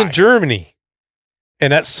 I was in Germany,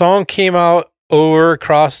 and that song came out over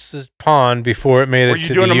across the pond before it made it to the US.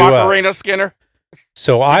 Were you doing the Macarena, Skinner?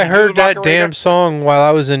 So I heard that damn song while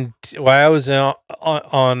I was on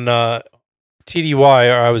TDY,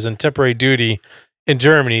 or I was in temporary duty in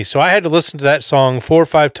Germany. So I had to listen to that song 4 or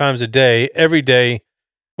 5 times a day, every day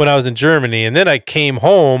when I was in Germany. And then I came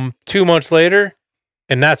home 2 months later,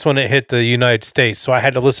 and that's when it hit the United States. So I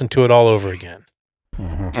had to listen to it all over again.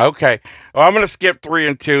 Okay. Well, I'm going to skip 3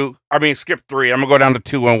 and 2. Skip 3. I'm going to go down to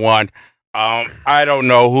 2 and 1. I don't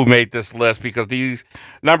know who made this list because these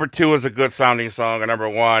number 2 is a good sounding song, and number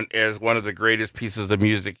 1 is one of the greatest pieces of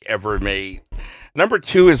music ever made. Number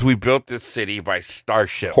 2 is "We Built This City" by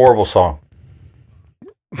Starship. Horrible song.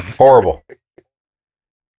 Horrible.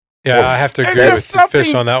 Yeah, I have to agree with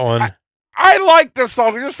Fish on that one. I like this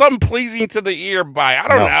song. There's something pleasing to the ear by. I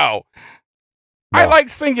don't know. No. I like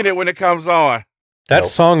singing it when it comes on. That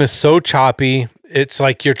song is so choppy. It's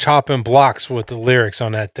like you're chopping blocks with the lyrics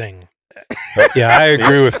on that thing. Yeah, I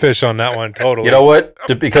agree with Fish on that one totally. You know what?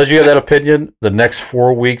 Because you have that opinion, the next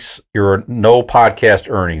 4 weeks, there are no podcast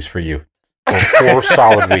earnings for you. For 4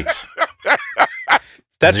 solid weeks.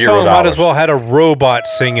 That song might as well had a robot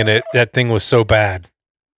singing it. That thing was so bad.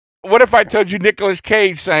 What if I told you Nicolas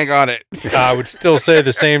Cage sang on it? I would still say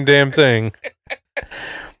the same damn thing.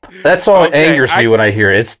 That song angers me when I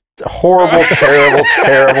hear it. It's horrible, terrible,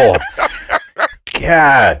 terrible.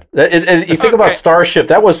 God, and you think about Starship.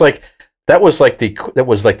 That was like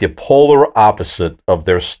the polar opposite of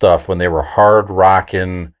their stuff when they were hard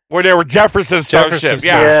rocking. Where they were Jefferson Starship.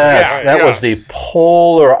 That was the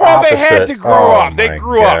polar opposite. Well, they had to grow up. They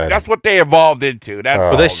grew up. That's what they evolved into.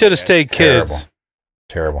 Well, they should have stayed kids.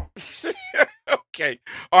 Terrible. Okay.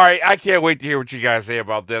 All right. I can't wait to hear what you guys say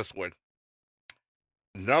about this one.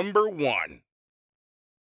 Number 1.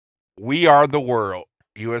 "We Are the World,"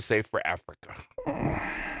 USA for Africa.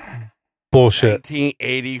 Bullshit.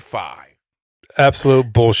 1985.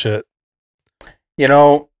 Absolute bullshit. You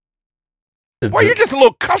know. Well, you're just a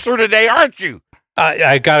little cusser today, aren't you?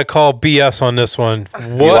 I got to call BS on this one.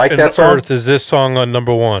 What like on earth is this song on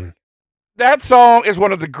number 1? That song is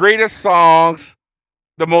one of the greatest songs,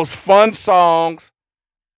 the most fun songs.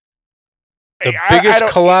 The biggest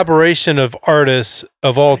collaboration of artists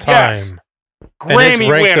of all time. Yes. And it's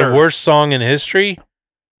ranked the worst song in history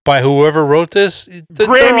by whoever wrote this.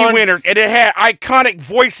 Grammy winners. And it had iconic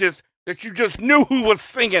voices that you just knew who was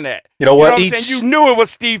singing it. You know what? You knew it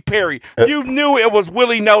was Steve Perry. You knew it was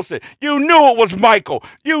Willie Nelson. You knew it was Michael.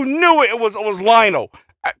 You knew it was Lionel.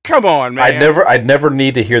 Come on, man. I'd never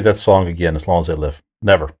need to hear that song again as long as I live.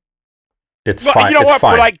 Never. It's fine. You know what?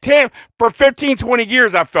 Fine. For 15, 20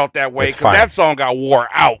 years, I felt that way because that song got wore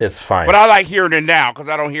out. It's fine. But I like hearing it now because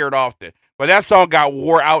I don't hear it often. But that song got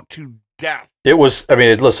wore out to death. It was. I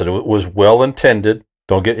mean, listen. It was well intended.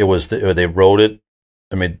 Don't get. It was. They wrote it.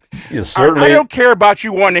 I mean, certainly. I don't care about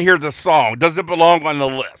you wanting to hear the song. Does it belong on the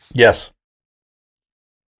list? Yes.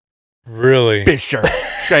 Really, Fisher.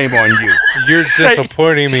 Shame on you. You're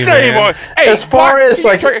disappointing me, shame man. on. Hey, as far as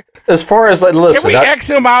listen. Can we X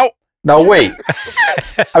him out? Now wait.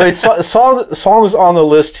 I mean, songs on the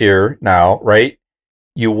list here now, right?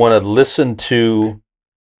 You want to listen to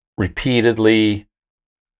repeatedly.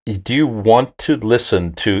 Do you want to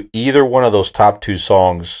listen to either one of those top 2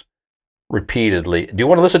 songs repeatedly? Do you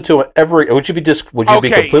want to listen to it every? Would you be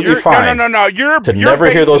completely fine? No. You're never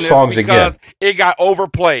hear those songs again. It got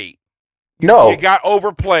overplayed. No, it got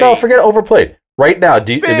overplayed. No, forget overplayed. Right now,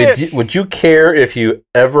 would you care if you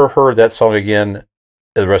ever heard that song again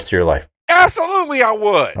the rest of your life? Absolutely, I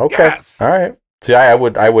would. Okay, yes. All right. See, I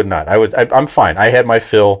would not. I'm fine. I had my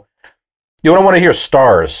fill. You don't want to hear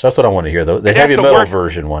Stars. That's what I want to hear, though. The heavy metal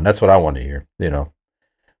version one. That's what I want to hear. You know.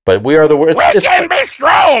 But We Are the World. We can be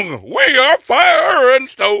strong. We are fire and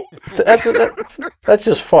stone. That's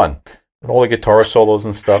just fun. All the guitar solos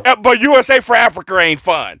and stuff. But USA for Africa ain't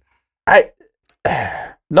fun.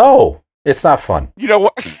 No, it's not fun. You know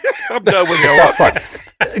what? I'm done with it. It's not fun.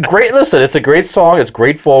 Great. Listen, it's a great song. It's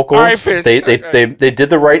great vocals. All right, Fish. They did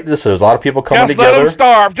the right. Listen, there's a lot of people coming together. Just let them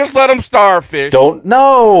starve. Just let them starve, Fish.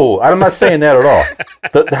 No, I'm not saying that at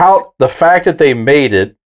all. The fact that they made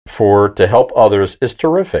it to help others is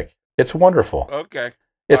terrific. It's wonderful. Okay.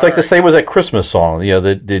 It's the same as that Christmas song. You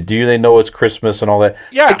know, do they know it's Christmas and all that?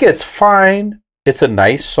 Yeah. It's fine. It's a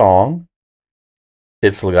nice song.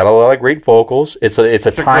 It's got a lot of great vocals. It's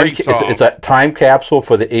a time capsule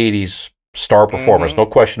for the '80s star performers. No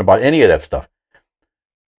question about any of that stuff.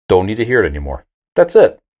 Don't need to hear it anymore. That's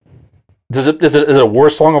it. Is it a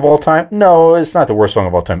worst song of all time? No, it's not the worst song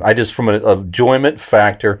of all time. I just, from an enjoyment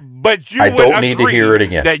factor, but I don't need to hear it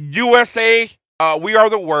again. That USA, We Are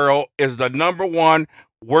the World is the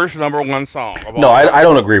worst number one song of all time. I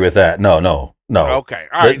don't agree with that. No. Okay,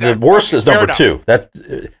 all right. The worst is number 2. That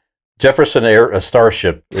Jefferson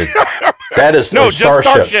Starship. That is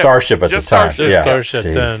Starship at the time. Starship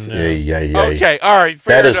then. Yeah. Okay, all right.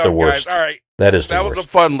 That is the worst. Guys. All right. That is the worst. That was a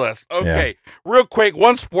fun list. Okay, real quick,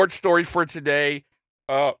 one sports story for today.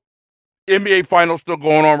 NBA Finals still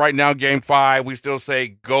going on right now, Game 5. We still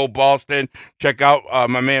say go Boston. Check out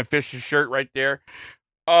my man Fish's shirt right there.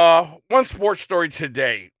 One sports story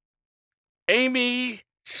today. Amy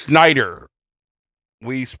Snyder.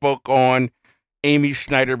 We spoke on Amy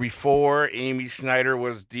Snyder before. Amy Snyder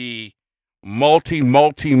was the multi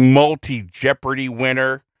Jeopardy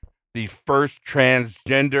winner, the first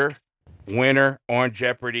transgender winner on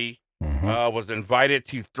Jeopardy. Was invited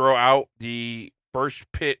to throw out the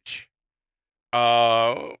first pitch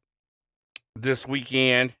this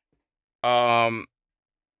weekend at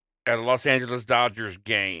a Los Angeles Dodgers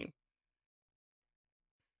game.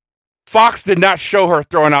 Fox did not show her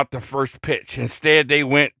throwing out the first pitch. Instead, they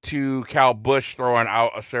went to Kyle Busch throwing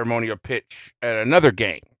out a ceremonial pitch at another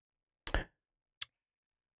game.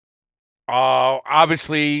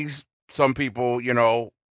 Obviously, some people,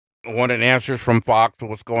 wanted answers from Fox to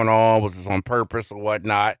what's going on. Was this on purpose or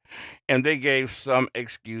whatnot? And they gave some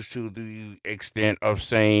excuse to the extent of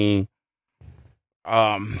saying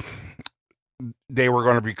they were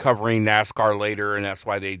going to be covering NASCAR later, and that's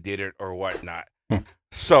why they did it or whatnot.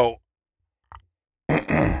 So,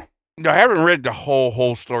 I haven't read the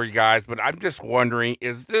whole story, guys, but I'm just wondering,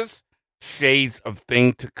 is this shades of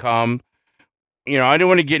thing to come? I don't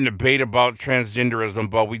want to get in a debate about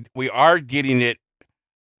transgenderism, but we are getting it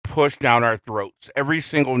pushed down our throats. Every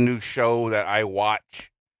single new show that I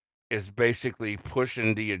watch is basically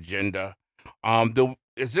pushing the agenda.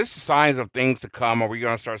 Is this signs of things to come? Are we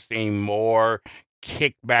going to start seeing more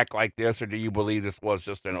kickback like this, or do you believe this was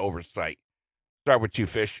just an oversight? Start with you,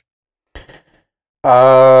 Fish.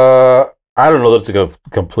 I don't know that it's a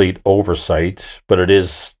complete oversight, but it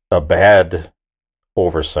is a bad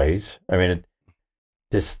oversight. I mean,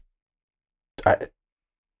 I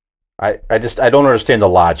don't understand the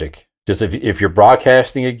logic. Just if you're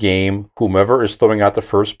broadcasting a game, whomever is throwing out the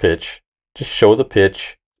first pitch, just show the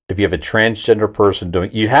pitch. If you have a transgender person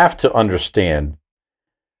you have to understand,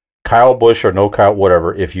 Kyle Busch or no Kyle,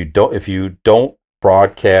 whatever. If you don't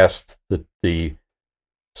broadcast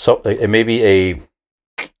so it may be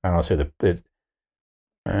I don't want to say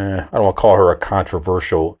I don't want to call her a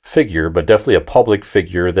controversial figure, but definitely a public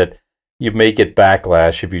figure that you may get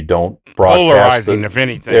backlash if you don't broadcast. Polarizing, if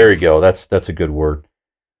anything. There you go. That's a good word.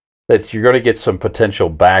 That you're going to get some potential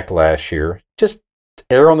backlash here. Just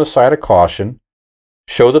err on the side of caution.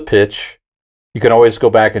 Show the pitch. You can always go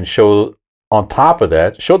back and show on top of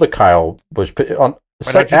that. Show the Kyle Busch pitch. But don't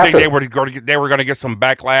you think they were going to get some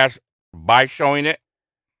backlash by showing it?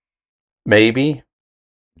 Maybe.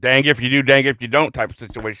 Dang if you do, dang if you don't type of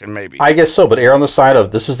situation, maybe. I guess so, but err on the side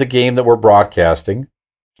of this is the game that we're broadcasting.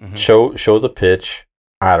 Mm-hmm. Show the pitch.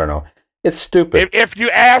 I don't know. It's stupid. If you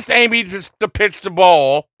asked Amy to pitch the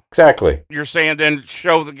ball, exactly, you're saying then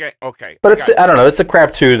show the game. Okay, but I don't know. It's a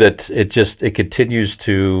crap too that it continues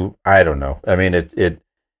to. I don't know. I mean, it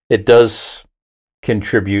does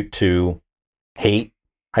contribute to hate,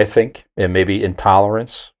 I think, and maybe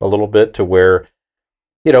intolerance a little bit to where.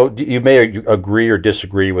 You may agree or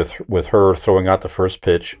disagree with her throwing out the first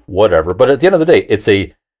pitch, whatever. But at the end of the day, it's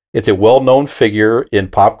a well-known figure in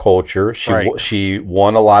pop culture. She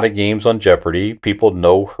won a lot of games on Jeopardy. People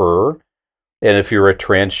know her. And if you're a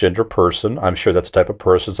transgender person, I'm sure that's the type of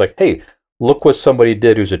person. It's like, hey, look what somebody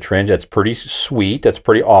did who's a trans. That's pretty sweet. That's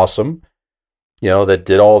pretty awesome. That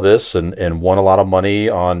did all this and won a lot of money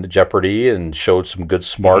on Jeopardy and showed some good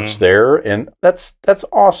smarts there. And that's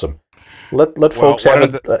awesome. Let folks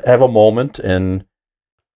have a moment, and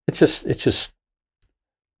it's just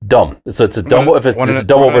dumb. It's a dumb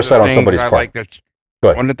oversight on somebody's part. Go ahead.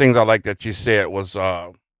 One of the things I like that you said was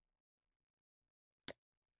that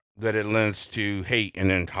it lends to hate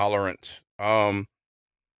and intolerance.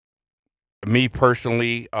 Me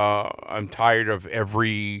personally, I'm tired of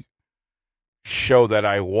every show that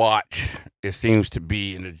I watch. It seems to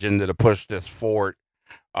be an agenda to push this forward.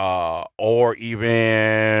 Or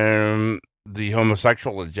even the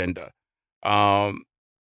homosexual agenda. I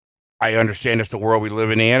understand it's the world we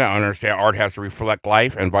live in. I understand art has to reflect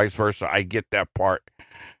life and vice versa. I get that part.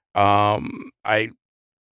 But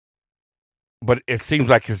it seems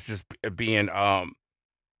like it's just being,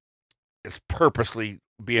 it's purposely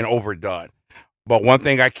being overdone. But one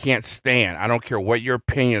thing I can't stand, I don't care what your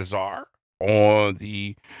opinions are on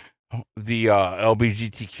the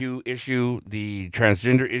LGBTQ issue, the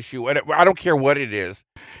transgender issue, whatever, I don't care what it is.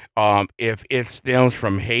 If it stems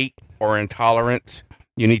from hate or intolerance,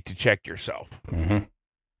 you need to check yourself.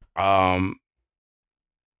 Mm-hmm.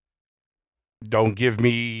 Don't give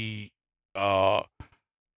me how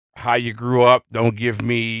you grew up. Don't give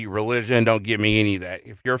me religion. Don't give me any of that.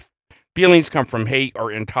 If your feelings come from hate or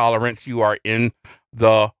intolerance, you are in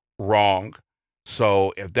the wrong.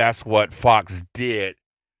 So if that's what Fox did,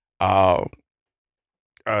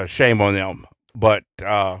 shame on them. But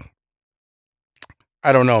I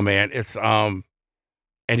don't know, man. It's and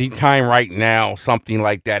anytime right now something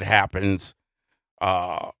like that happens,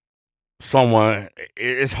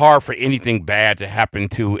 it's hard for anything bad to happen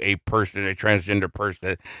to a person, a transgender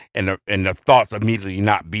person, and the thoughts immediately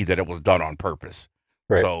not be that it was done on purpose.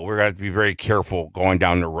 Right. So we're going to be very careful going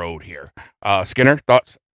down the road here. Skinner,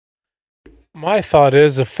 thoughts? My thought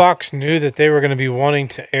is if Fox knew that they were going to be wanting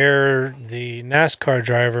to air the NASCAR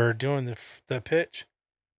driver doing the pitch,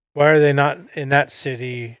 why are they not in that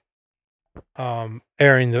city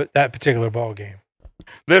airing that particular ball game?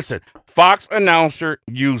 Listen, Fox announcer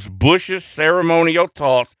used Bush's ceremonial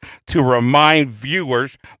toss to remind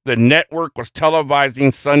viewers the network was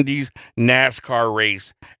televising Sunday's NASCAR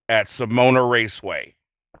race at Simona Raceway.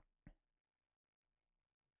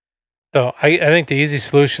 So I think the easy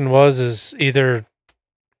solution is either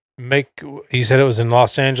make. You said it was in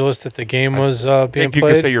Los Angeles that the game was being played. You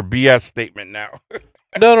can say your BS statement now.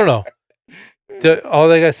 No. All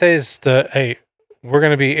they gotta say is hey, we're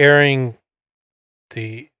gonna be airing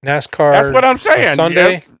the NASCAR. That's what I'm saying.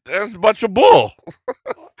 Sunday. That's a bunch of bull.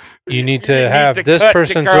 You need to have this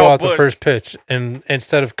person throw out the first pitch, and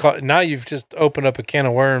instead of now you've just opened up a can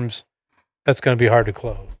of worms. That's going to be hard to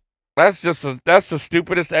close. That's the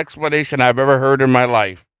stupidest explanation I've ever heard in my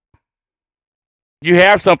life. You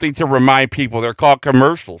have something to remind people. They're called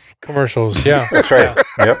commercials. Commercials, yeah. That's right.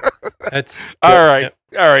 Yep. That's all right. Yep.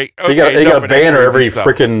 All right. Okay, they got a banner every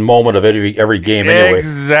freaking moment of every game anyway.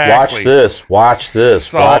 Exactly. Watch this.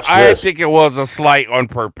 So watch I this. think it was a slight on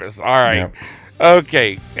purpose. All right. Yep.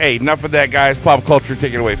 Okay. Hey, enough of that, guys. Pop culture,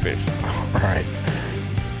 take it away, Fish. All right.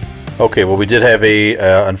 Okay. Well, we did have a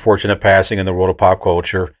unfortunate passing in the world of pop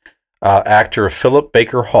culture. Actor Philip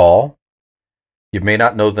Baker Hall. You may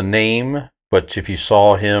not know the name, but if you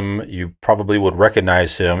saw him, you probably would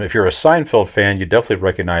recognize him. If you're a Seinfeld fan, you definitely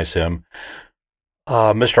recognize him.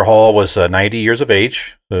 Mr. Hall was 90 years of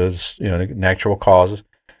age. As natural causes.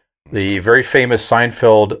 The very famous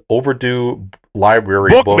Seinfeld overdue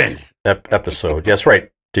library book episode. Yes, right.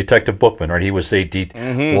 Detective Bookman, right? He was a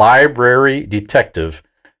library detective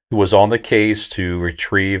who was on the case to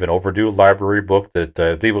retrieve an overdue library book that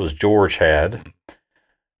I believe it was George had.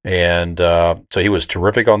 And so he was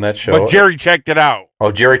terrific on that show. But Jerry checked it out.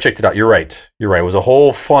 Oh, Jerry checked it out. You're right. It was a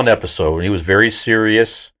whole fun episode. He was very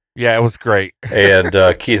serious. Yeah, it was great. And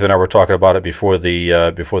Keith and I were talking about it before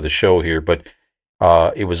the show here. But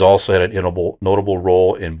it was also had a notable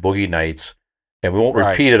role in Boogie Nights. And we won't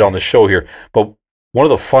repeat it on the show here. But one of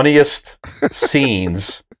the funniest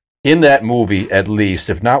scenes in that movie, at least,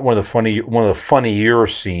 if not one of the funnier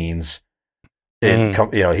scenes.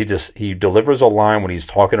 He delivers a line when he's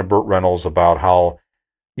talking to Burt Reynolds about how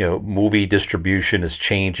movie distribution is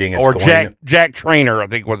changing. Or Jack Trainer, I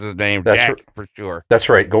think was his name. For sure. That's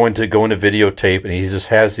right. Going to videotape, and he just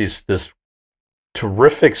has this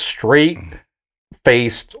terrific straight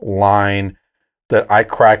faced line that I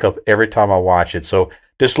crack up every time I watch it. So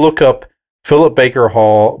just look up Philip Baker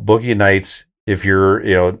Hall Boogie Nights if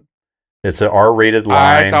you're it's an R-rated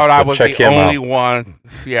line. I thought I was the only one.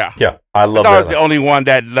 Yeah. Yeah, I love that. I that. was the only one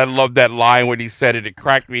that loved that line when he said it. It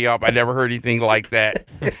cracked me up. I never heard anything like that.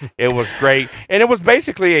 It was great. And it was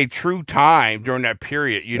basically a true time during that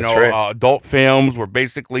period. Adult films were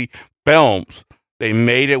basically films. They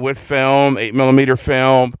made it with film, 8mm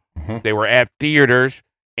film. Mm-hmm. They were at theaters.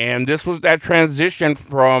 And this was that transition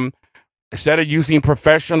from, instead of using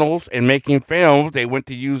professionals and making films, they went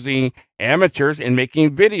to using amateurs and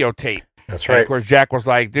making videotape. That's right. And of course, Jack was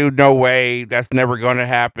like, dude, no way. That's never going to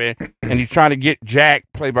happen. And he's trying to get Jack,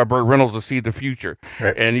 played by Burt Reynolds, to see the future.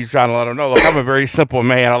 Right. And he's trying to let him know, look, I'm a very simple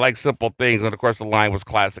man. I like simple things. And of course, the line was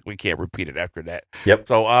classic. We can't repeat it after that. Yep.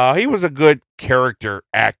 So he was a good character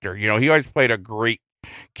actor. He always played a great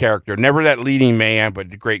character. Never that leading man,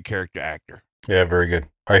 but a great character actor. Yeah, very good.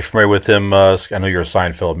 Are you familiar with him? I know you're a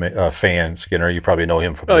Seinfeld fan, Skinner. You probably know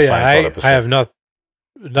him from the Seinfeld episode. I have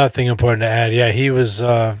nothing important to add. Yeah, he was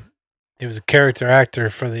a character actor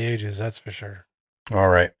for the ages, that's for sure. All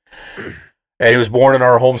right. And he was born in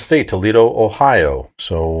our home state, Toledo, Ohio.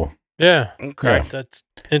 So yeah, okay, yeah, that's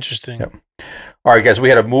interesting. Yep. All right, guys, we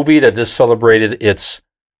had a movie that just celebrated its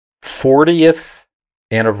 40th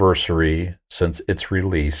anniversary since its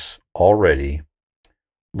release already.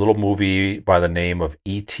 Little movie by the name of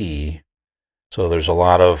E.T. So there's a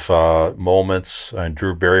lot of moments. And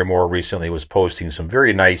Drew Barrymore recently was posting some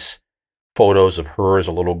very nice photos of her as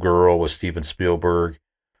a little girl with Steven Spielberg.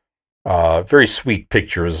 Very sweet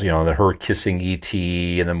pictures, her kissing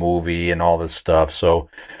E.T. in the movie and all this stuff. So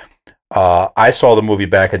I saw the movie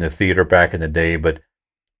back in the theater back in the day, but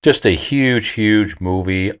just a huge, huge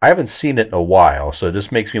movie. I haven't seen it in a while, so this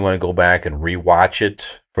makes me want to go back and rewatch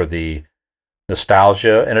it for the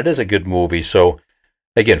nostalgia, and it is a good movie. So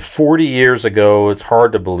again, 40 years ago. It's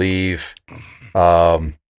hard to believe.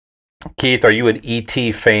 Keith, are you an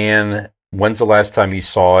E.T. fan? When's the last time you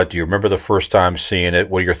saw it? Do you remember the first time seeing it?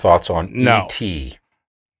 What are your thoughts on E.T.?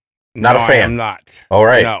 Not a fan. I am not. All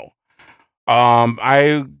right. No.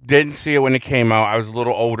 I didn't see it when it came out. I was a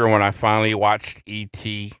little older when I finally watched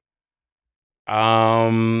E.T. I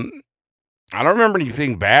don't remember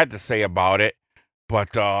anything bad to say about it,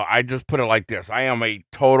 but I just put it like this. I am a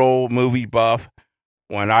total movie buff.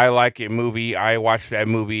 When I like a movie, I watch that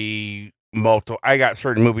movie I got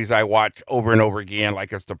certain movies I watch over and over again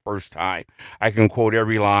like it's the first time. I can quote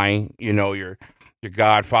every line, your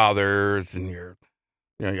Godfathers and your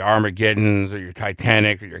Armageddons or your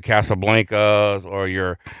Titanic or your Casablancas or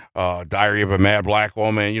your Diary of a Mad Black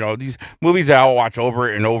Woman. These movies that I'll watch over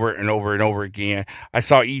and over and over and over again. I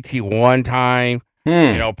saw E.T. one time,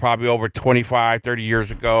 probably over 25, 30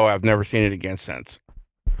 years ago. I've never seen it again since.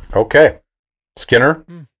 Okay. Skinner?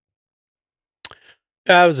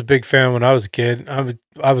 I was a big fan when I was a kid.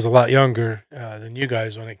 I was a lot younger than you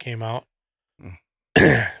guys when it came out.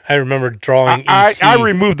 I remember drawing E.T. I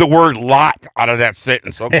removed the word "lot" out of that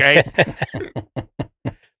sentence. Okay.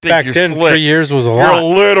 Back then, 3 years was a lot. You're a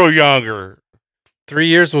little younger. 3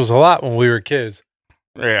 years was a lot when we were kids.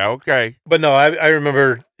 Yeah. Okay. But no, I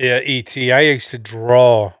remember E.T. I used to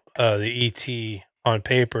draw the E.T. on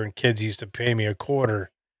paper, and kids used to pay me $0.25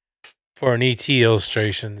 for an E.T.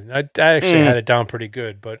 illustration. I actually had it down pretty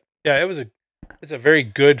good. But yeah, it's a very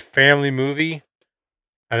good family movie.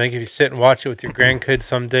 I think if you sit and watch it with your grandkids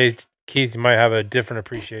someday, Keith, you might have a different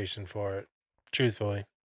appreciation for it, truthfully.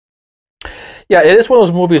 Yeah, it is one of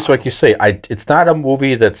those movies, like you say. It's not a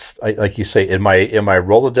movie that's like you say in my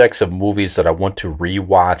Rolodex of movies that I want to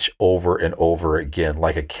rewatch over and over again,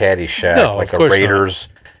 like a Caddyshack, like a Raiders,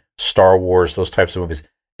 Star Wars, those types of movies.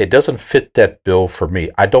 It doesn't fit that bill for me.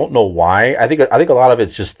 I don't know why. I think a lot of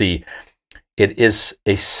it's just it is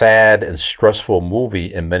a sad and stressful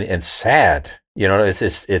movie and sad. I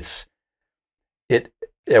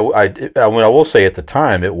will say at the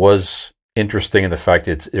time it was interesting in the fact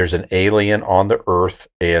there's an alien on the Earth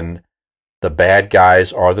and the bad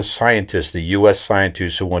guys are the scientists, the U.S.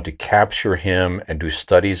 scientists who want to capture him and do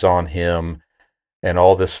studies on him and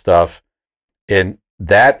all this stuff. And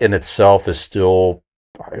that in itself is still,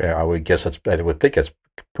 I would think it's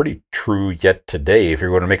pretty true yet today. If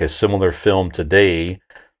you're going to make a similar film today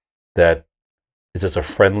that is just a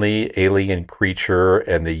friendly alien creature,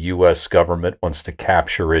 and the U.S. government wants to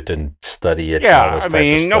capture it and study it. Yeah,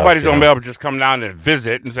 nobody's going to be able to just come down and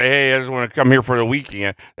visit and say, hey, I just want to come here for the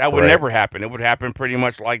weekend. That would never happen. It would happen pretty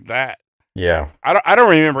much like that. Yeah. I don't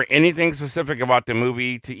remember anything specific about the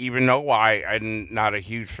movie to even know why I'm not a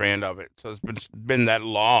huge fan of it. So it's been that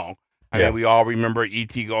long. I mean, we all remember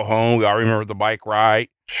E.T. Go Home. We all remember the bike ride.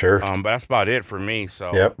 Sure. But that's about it for me.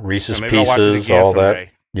 So yep, Reese's Pieces, all that.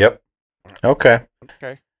 Yep. Okay.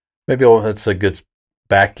 Maybe it's a good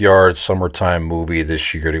backyard summertime movie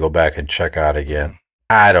this year to go back and check out again.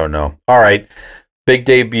 I don't know. All right. Big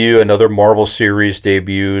debut. Another Marvel series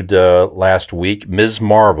debuted last week. Ms.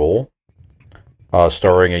 Marvel,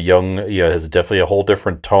 starring a young, has definitely a whole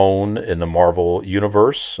different tone in the Marvel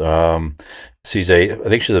universe. I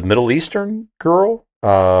think she's a Middle Eastern girl.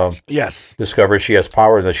 Yes. Discovers she has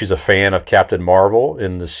powers, and she's a fan of Captain Marvel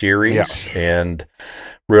in the series, and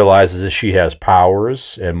realizes that she has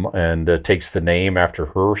powers and takes the name after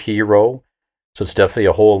her hero. So it's definitely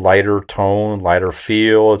a whole lighter tone, lighter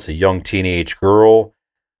feel. It's a young teenage girl.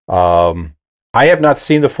 I have not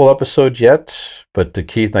seen the full episode yet, but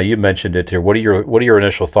Keith, now you mentioned it here. What are your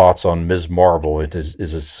initial thoughts on Ms. Marvel? Is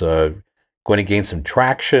this going to gain some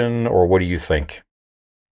traction, or what do you think?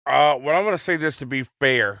 Well, I'm going to say this to be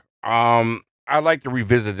fair. I'd like to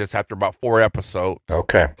revisit this after about 4 episodes.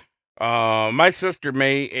 Okay. My sister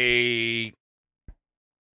made a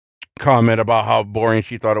comment about how boring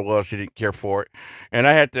she thought it was. She didn't care for it. And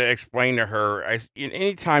I had to explain to her,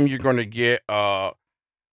 anytime you're going to get,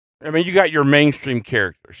 you got your mainstream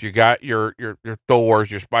characters. You got your Thors,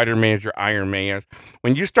 your Spider-Mans, your Iron Mans.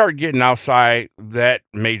 When you start getting outside that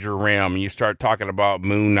major realm and you start talking about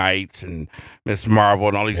Moon Knights and Ms. Marvel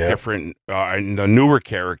and all these different, and the newer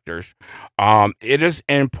characters, it is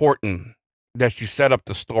important that you set up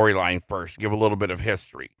the storyline first, give a little bit of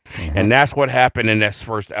history. Mm-hmm. And that's what happened in this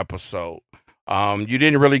first episode. You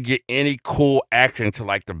didn't really get any cool action until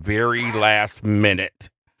like the very last minute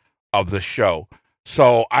of the show.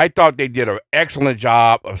 So I thought they did an excellent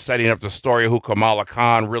job of setting up the story of who Kamala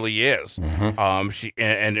Khan really is. Mm-hmm. She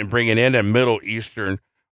and bringing in a Middle Eastern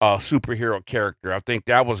superhero character. I think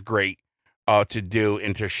that was great. to do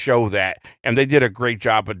and to show that. And they did a great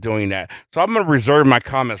job of doing that. So I'm going to reserve my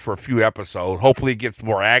comments for a few episodes. Hopefully it gets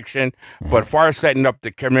more action. But as far as setting up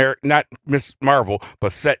the Chimera, not Miss Marvel,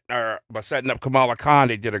 but setting up Kamala Khan,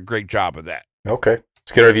 they did a great job of that. Okay.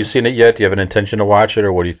 Skinner, have you seen it yet? Do you have an intention to watch it,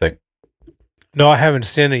 or what do you think? No, I haven't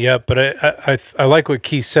seen it yet, but I like what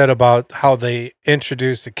Keith said about how they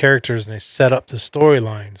introduced the characters and they set up the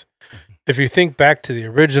storylines. If you think back to the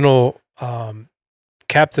original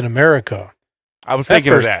Captain America, I was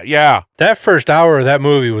thinking of that. Yeah, that first hour of that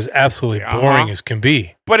movie was absolutely boring as can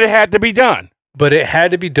be. But it had to be done.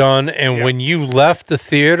 And when you left the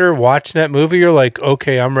theater watching that movie, you're like,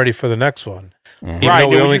 okay, I'm ready for the next one. Even though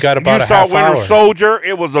we only got about a half hour. You saw Winter Soldier.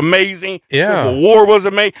 It was amazing. Yeah. Civil War was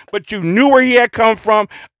amazing. But you knew where he had come from.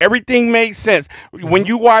 Everything made sense. When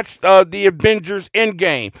you watched the Avengers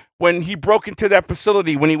Endgame, when he broke into that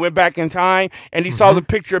facility, when he went back in time and he saw the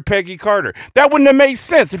picture of Peggy Carter, that wouldn't have made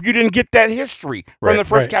sense if you didn't get that history from the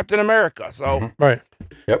first Captain America. So Right.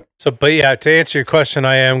 Yep. So, but yeah, to answer your question,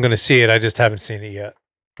 I am going to see it. I just haven't seen it yet.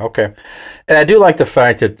 Okay. And I do like the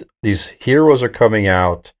fact that these heroes are coming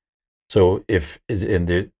out. So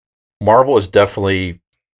Marvel is definitely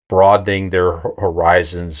broadening their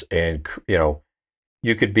horizons, and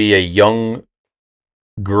you could be a young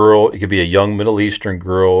girl, you could be a young Middle Eastern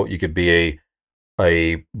girl, you could be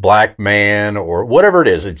a black man, or whatever it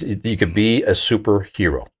is. You could be a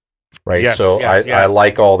superhero, right? Yes, so yes. I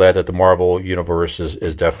like all that the Marvel universe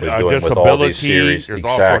is definitely doing with all these series. There's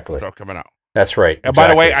all sorts of stuff coming out. That's right. And by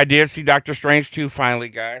the way, I did see Doctor Strange 2 finally,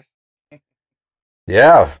 guys.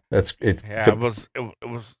 Yeah, it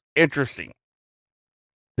was interesting.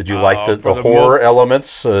 Did you like the horror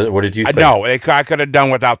elements? What did you think? No, I could have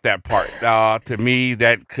done without that part. To me,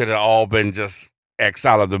 that could have all been just X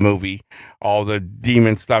out of the movie. All the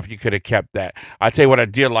demon stuff, you could have kept that. I tell you what I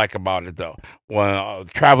did like about it, though. When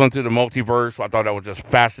traveling through the multiverse, I thought that was just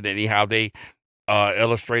fascinating how they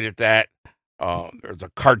illustrated that. There's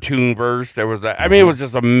a cartoon verse. There was it was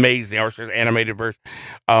just amazing. Or an animated verse.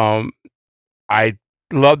 I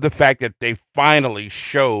love the fact that they finally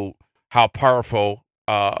showed how powerful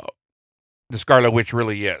the Scarlet Witch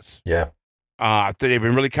really is. Yeah. They've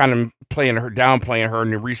been really kind of downplaying her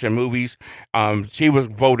in the recent movies. She was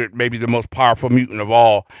voted maybe the most powerful mutant of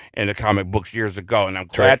all in the comic books years ago, and I'm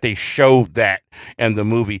glad they showed that in the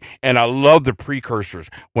movie. And I love the precursors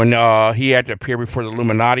when he had to appear before the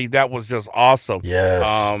Illuminati. That was just awesome.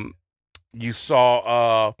 Yes. You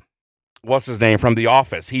saw what's his name from The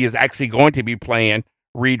Office. He is actually going to be playing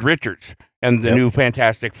Reed Richards and the new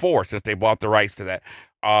Fantastic Four, since they bought the rights to that.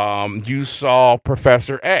 You saw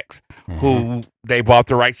Professor X, who they bought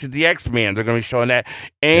the rights to the X-Men. They're going to be showing that.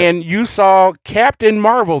 And you saw Captain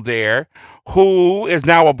Marvel there, who is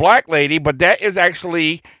now a black lady, but that is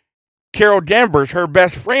actually Carol Danvers, her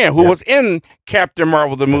best friend, who was in Captain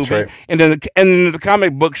Marvel, the movie. Right. And then in the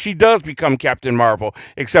comic book, she does become Captain Marvel,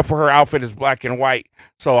 except for her outfit is black and white.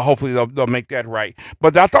 So hopefully they'll make that right.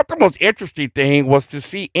 But I thought the most interesting thing was to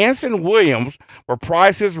see Anson Williams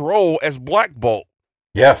reprise his role as Black Bolt.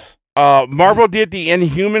 Yes. Marvel did the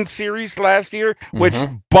Inhuman series last year, which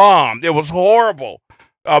bombed. It was horrible.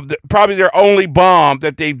 Probably their only bomb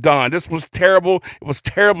that they've done. This was terrible. It was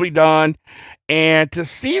terribly done. And to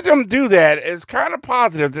see them do that is kind of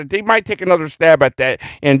positive that they might take another stab at that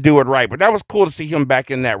and do it right. But that was cool to see him back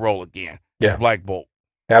in that role again. Yeah. Black Bolt.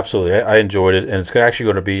 Absolutely. I enjoyed it. And it's actually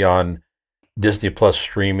going to be on Disney Plus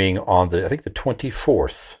streaming on I think the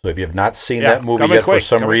 24th. So if you have not seen that movie yet for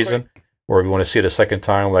some reason, or if you want to see it a second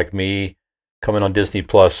time like me, coming on Disney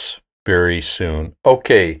Plus very soon.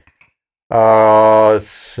 Okay. Let's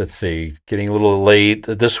see. Getting a little late.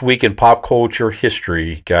 This week in pop culture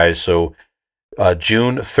history, guys. So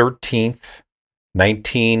June 13th,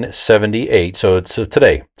 1978. So it's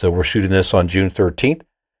today. So we're shooting this on June 13th.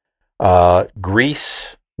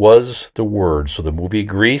 Grease was the word. So the movie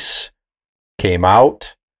Grease came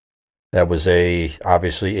out. That was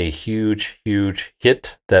obviously a huge, huge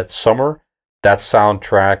hit that summer. That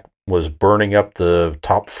soundtrack was burning up the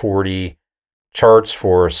top 40 charts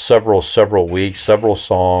for several weeks, several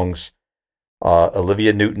songs.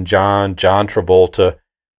 Olivia Newton-John, John Travolta.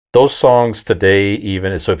 Those songs today,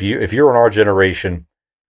 even so, if you're in our generation,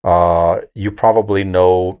 you probably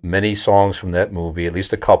know many songs from that movie, at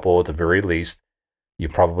least a couple at the very least. You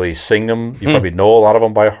probably sing them. You probably know a lot of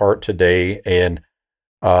them by heart today. And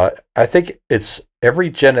I think it's every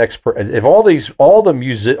Gen X. If all the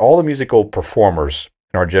musical performers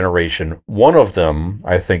in our generation, one of them,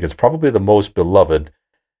 I think, is probably the most beloved,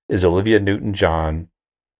 is Olivia Newton-John.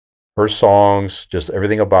 Her songs, just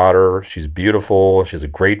everything about her. She's beautiful. She has a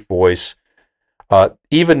great voice.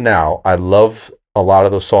 Even now, I love a lot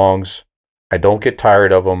of the songs. I don't get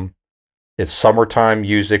tired of them. It's summertime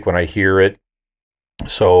music when I hear it.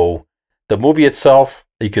 So the movie itself,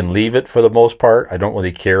 you can leave it for the most part. I don't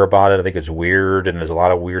really care about it. I think it's weird, and there's a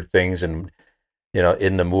lot of weird things in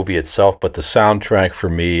the movie itself. But the soundtrack for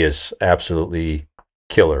me is absolutely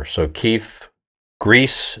killer. So Keith,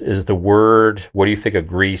 Grease is the word. What do you think of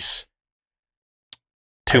Grease?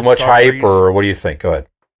 Too much hype, Grease, or what do you think? Go ahead.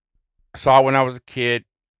 I saw it when I was a kid.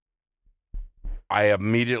 I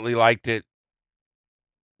immediately liked it.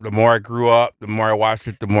 The more I grew up, the more I watched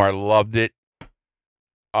it, the more I loved it.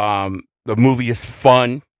 The movie is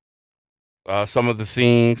fun. Some of the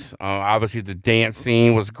scenes, obviously the dance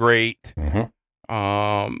scene was great.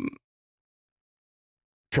 Mm-hmm.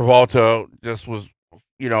 Travolta just was,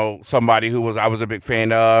 somebody who I was a big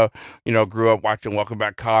fan of. Grew up watching Welcome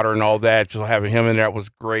Back, Kotter and all that. Just having him in there was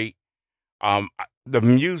great. The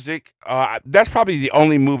music, that's probably the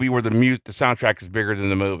only movie where the soundtrack is bigger than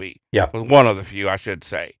the movie. Yeah. It was one of the few, I should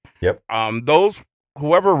say. Yep.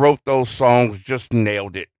 Whoever wrote those songs just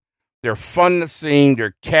nailed it. They're fun to sing,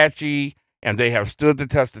 they're catchy, and they have stood the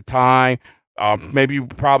test of time.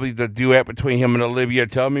 Probably the duet between him and Olivia.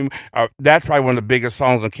 Tell me, that's probably one of the biggest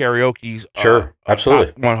songs on karaoke's sure,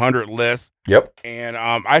 absolutely, top 100 list. Yep. And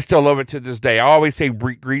I still love it to this day. I always say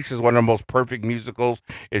Grease is one of the most perfect musicals.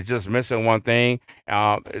 It's just missing one thing.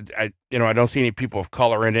 I don't see any people of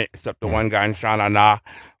color in it except the one guy in Sha Na Na.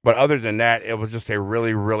 But other than that, it was just a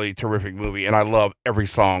really, really terrific movie, and I love every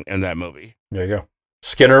song in that movie. There you go.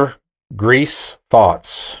 Skinner, Grease,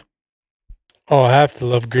 thoughts? Oh, I have to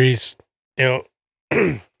love Grease. The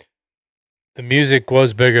music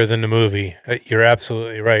was bigger than the movie. You're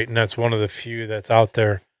absolutely right, and that's one of the few that's out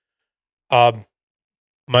there.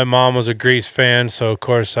 My mom was a Grease fan, so of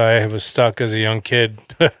course I was stuck as a young kid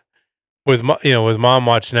with mom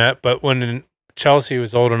watching that. But when Chelsea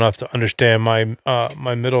was old enough to understand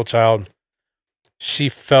my middle child, she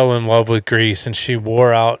fell in love with Grease, and she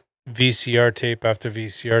wore out VCR tape after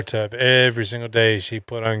VCR tape every single day. She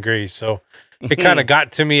put on Grease, so it kind of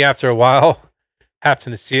got to me after a while,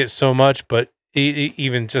 having to see it so much. But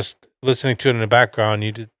even just listening to it in the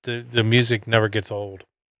background, the music never gets old.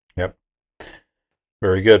 Yep.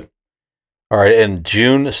 Very good. All right. And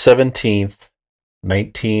June 17th,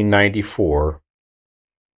 1994,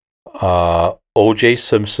 O.J.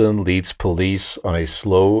 Simpson leads police on a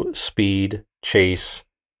slow-speed chase.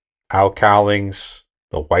 Al Cowlings,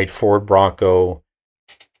 the white Ford Bronco.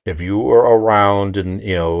 If you were around, and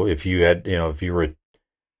if you were,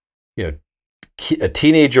 a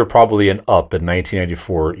teenager probably and up in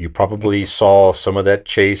 1994, you probably saw some of that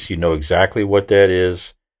chase. You know exactly what that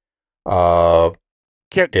is.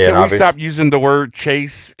 Can we stop using the word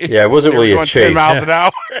chase? Yeah, it wasn't really a chase. 10 miles an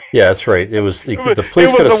hour. Yeah, that's right. It was the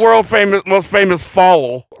police. It was the most famous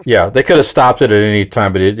follow. Yeah, they could have stopped it at any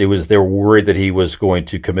time, but they were worried that he was going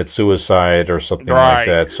to commit suicide or something like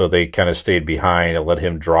that. So they kind of stayed behind and let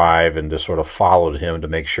him drive, and just sort of followed him to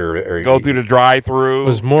make sure. Go through the drive-through. It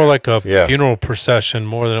was more like a funeral procession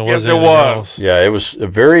more than it was anything else. Yeah, it was a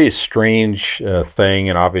very strange thing,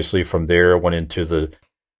 and obviously from there it went into the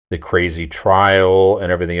crazy trial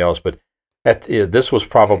and everything else. But this was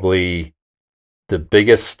probably the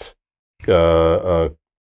biggest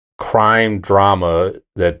crime drama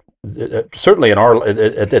that certainly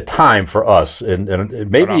at the time for us,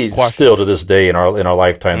 and maybe still to this day in our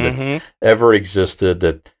lifetime, that ever existed.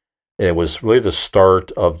 That it was really the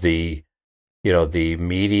start of the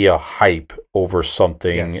media hype over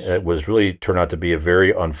something. Yes. It was really turned out to be a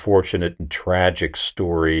very unfortunate and tragic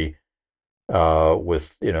story.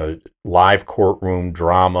 With live courtroom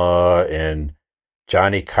drama and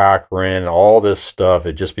Johnny Cochran, all this stuff,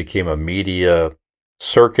 it just became a media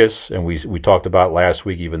circus. And we talked about last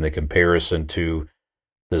week even the comparison to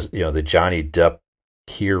this, the Johnny Depp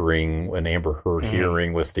hearing and Amber Heard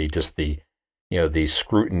hearing, with the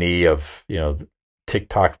scrutiny of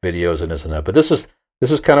TikTok videos and this and that. But this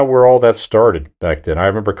is kind of where all that started back then. I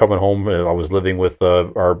remember coming home. I was living with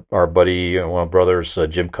our buddy, one of my brothers,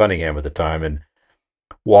 Jim Cunningham at the time, and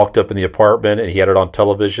walked up in the apartment, and he had it on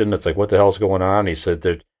television. It's like, what the hell's going on? He said,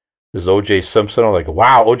 "There's O.J. Simpson." I'm like,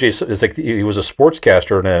 wow, O.J. It's like he was a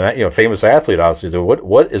sportscaster and a famous athlete. Obviously,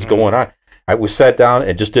 what is going on? We sat down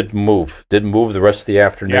and just didn't move the rest of the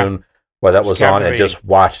afternoon while that was on, and just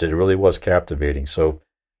watched it. It really was captivating. So,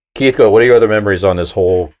 Keith, what are your other memories on this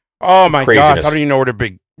whole? Oh my gosh, I don't even know where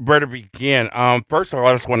to begin. First of all,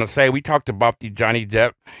 I just want to say we talked about the Johnny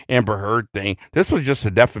Depp Amber Heard thing. This was just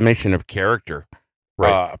a defamation of character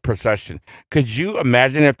procession. Could you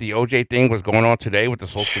imagine if the OJ thing was going on today with the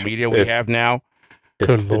social media we have now?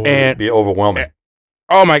 It'd be overwhelming.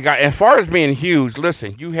 Oh my God! As far as being huge,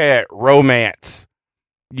 listen, you had romance,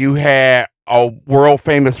 you had a world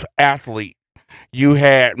famous athlete. You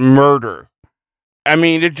had murder. I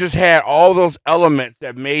mean, it just had all those elements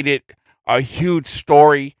that made it a huge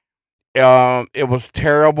story. It was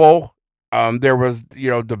terrible. There was,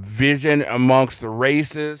 division amongst the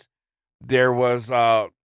races. There was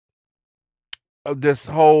this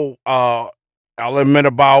whole element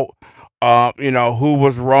about, who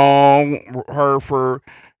was wrong, her for,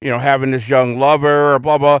 having this young lover, or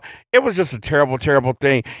blah, blah. It was just a terrible, terrible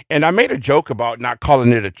thing. And I made a joke about not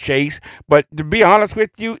calling it a chase, but to be honest with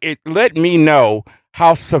you, it let me know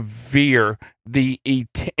how severe the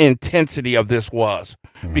intensity of this was,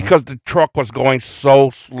 because the truck was going so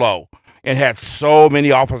slow and had so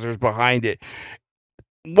many officers behind it.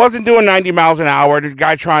 Wasn't doing 90 miles an hour, the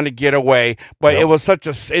guy trying to get away, but it was such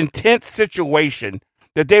an intense situation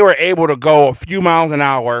that they were able to go a few miles an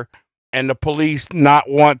hour and the police not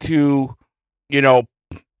want to,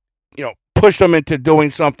 push them into doing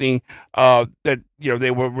something that,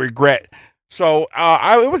 they would regret. So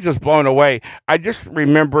I was just blown away. I just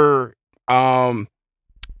remember the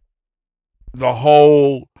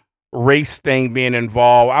whole race thing being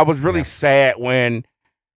involved. I was really sad when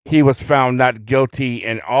he was found not guilty,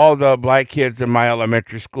 and all the black kids in my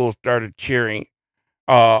elementary school started cheering,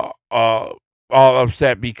 all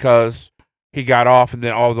upset because he got off, and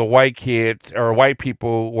then all the white kids or white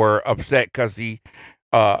people were upset because he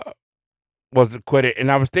was acquitted.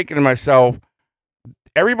 And I was thinking to myself,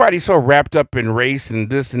 everybody's so wrapped up in race and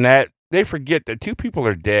this and that, they forget that 2 people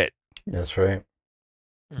are dead. That's right.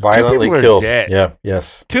 Violently killed. Dead. Yeah,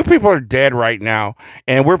 yes. 2 people are dead right now,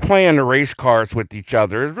 and we're playing the race cars with each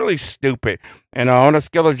other. It's really stupid. And on a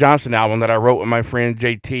Skilla Johnson album that I wrote with my friend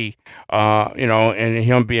JT, and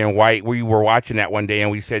him being white, we were watching that one day, and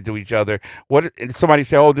we said to each other, and somebody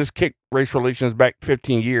said, oh, this kicked race relations back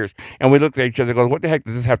 15 years. And we looked at each other and goes, what the heck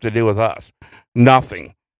does this have to do with us?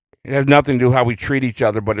 Nothing. It has nothing to do with how we treat each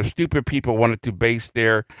other. But if stupid people wanted to base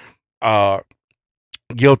their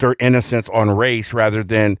guilt or innocence on race rather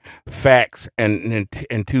than facts and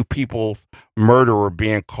 2 people's murderer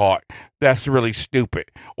being caught, that's really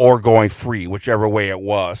stupid, or going free, whichever way it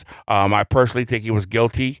was. I personally think he was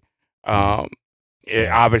guilty.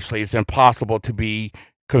 Obviously, it's impossible to be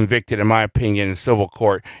convicted, in my opinion, in civil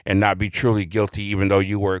court and not be truly guilty, even though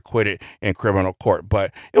you were acquitted in criminal court.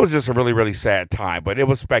 But it was just a really, really sad time. But it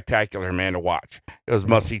was spectacular, man, to watch. It was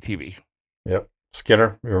must-see TV. Yep.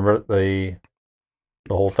 Skinner, remember the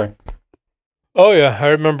whole thing? Oh yeah, I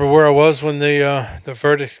remember where I was when the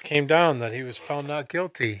verdict came down that he was found not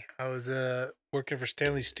guilty. I was working for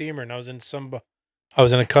Stanley Steamer, and I was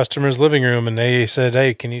in a customer's living room, and they said,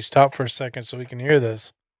 "Hey, can you stop for a second so we can hear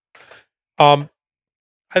this?"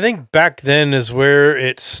 I think back then is where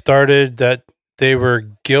it started that they were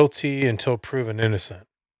guilty until proven innocent.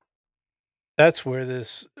 That's where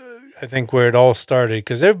I think where it all started,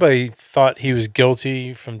 because everybody thought he was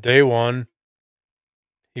guilty from day one.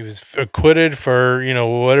 He was acquitted for,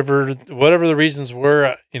 whatever the reasons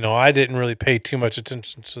were. I didn't really pay too much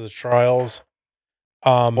attention to the trials.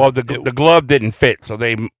 Well, the glove didn't fit, so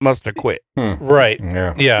they must have quit. Right.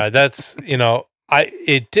 Yeah. That's,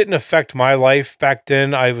 it didn't affect my life back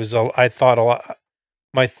then. I thought a lot,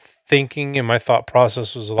 my thinking and my thought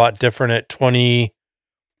process was a lot different at 20.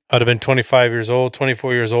 I'd have been 25 years old,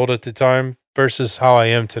 24 years old at the time versus how I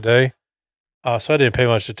am today. So I didn't pay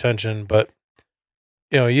much attention, but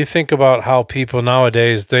you think about how people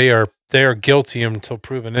nowadays, they are guilty until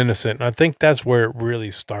proven innocent. And I think that's where it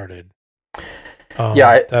really started.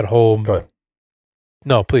 That whole. Go ahead.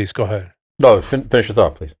 No, please go ahead. No, finish your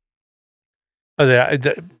thought, please.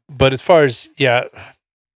 But as far as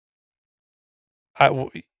how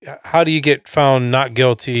do you get found not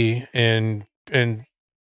guilty in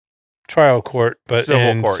trial court, but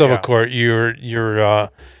in civil court you're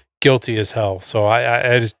guilty as hell? So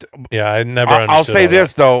I just I never understood. I'll say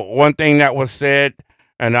this though, one thing that was said,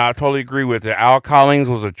 and I totally agree with it. Al Collins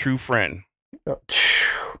was a true friend.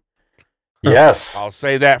 Yes, I'll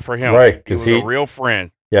say that for him. Right, because he was a real friend.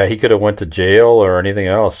 Yeah, he could have went to jail or anything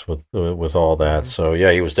else with all that. So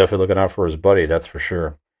yeah, he was definitely looking out for his buddy. That's for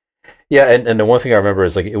sure. Yeah, and the one thing I remember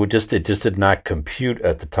is it just did not compute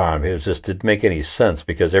at the time. It didn't make any sense,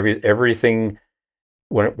 because everything.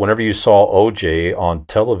 Whenever you saw OJ on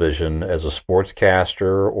television as a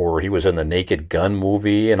sportscaster, or he was in the Naked Gun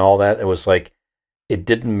movie and all that, it was like it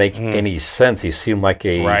didn't make any sense. He seemed like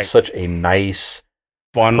such a nice,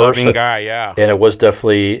 fun-loving guy, yeah. And it was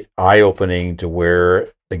definitely eye-opening to where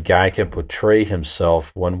the guy can portray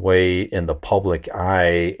himself one way in the public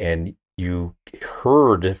eye, and you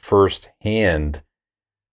heard firsthand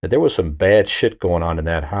that there was some bad shit going on in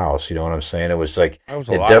that house. You know what I'm saying? It was like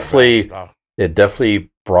it definitely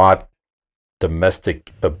brought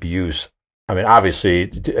domestic abuse. I mean, obviously,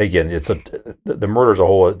 again, the murder is a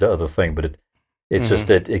whole other thing, but it's just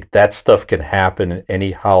that stuff can happen in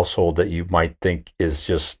any household that you might think is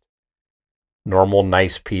just normal,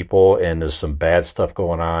 nice people, and there's some bad stuff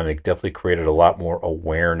going on. It definitely created a lot more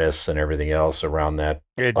awareness and everything else around that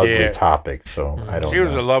ugly topic. So I don't know. She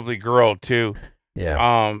was a lovely girl too.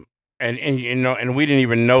 Yeah. And you know, and we didn't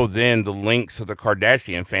even know then the links to the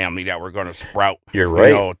Kardashian family that were going to sprout. You're right.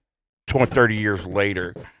 You know, 30 years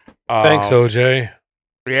later. Thanks, OJ.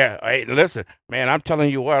 Yeah. Hey, listen, man, I'm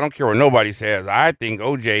telling you what, I don't care what nobody says. I think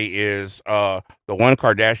OJ is the one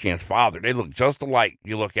Kardashian's father. They look just alike.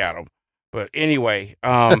 You look at them. But anyway,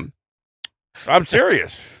 I'm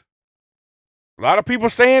serious. A lot of people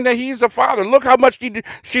saying that he's a father. Look how much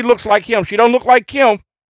she looks like him. She don't look like Kim,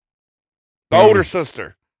 the older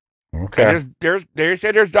sister. Okay. And they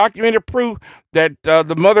said there's documented proof that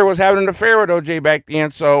the mother was having an affair with OJ back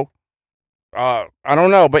then. So I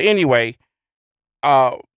don't know. But anyway,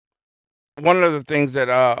 one of the things that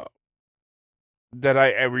I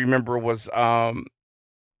remember was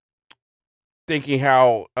thinking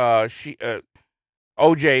how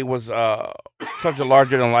OJ was such a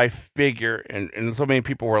larger than life figure, and so many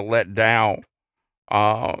people were let down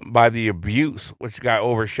by the abuse, which got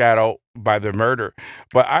overshadowed by the murder.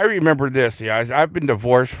 But I remember this, guys. I've been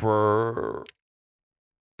divorced for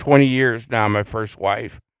 20 years now, my first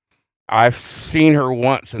wife. I've seen her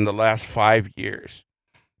once in the last 5 years.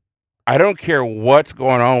 I don't care what's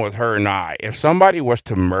going on with her and I. If somebody was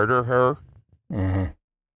to murder her,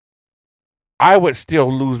 I would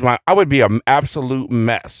still I would be an absolute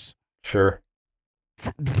mess. Sure.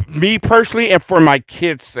 For me personally, and for my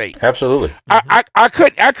kids' sake. Absolutely.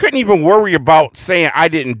 I couldn't even worry about saying I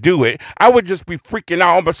didn't do it. I would just be freaking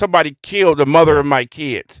out, but somebody killed the mother of my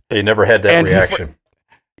kids. You never had that reaction.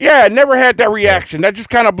 Yeah, I never had that reaction. That just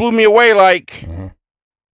kind of blew me away. Like,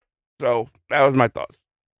 so that was my thoughts.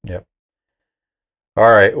 Yep. All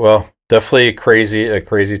right. Well, definitely a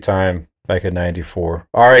crazy time back in '94.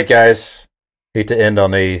 All right, guys. Hate to end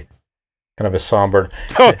on a kind of a somber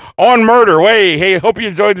on murder. Hey, hope you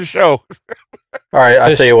enjoyed the show. All right,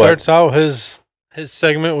 I'll tell you what. Starts out his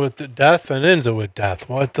segment with death and ends it with death.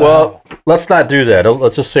 What? Well, let's not do that.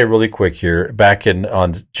 Let's just say really quick here. Back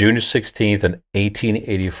on June 16th in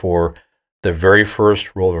 1884, the very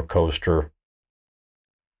first roller coaster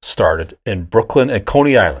started in Brooklyn and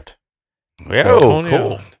Coney Island. Yeah, Coney cool.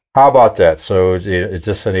 Island. How about that? So it's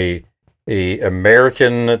just a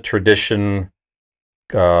American tradition.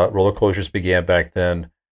 Roller coasters began back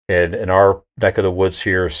then, and in our neck of the woods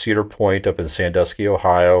here, Cedar Point up in Sandusky,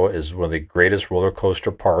 Ohio, is one of the greatest roller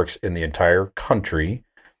coaster parks in the entire country,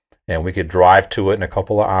 and we could drive to it in a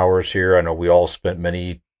couple of hours here. I know we all spent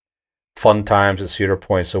many fun times at Cedar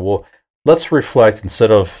Point, so let's reflect,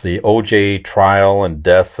 instead of the OJ trial and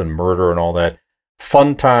death and murder and all that,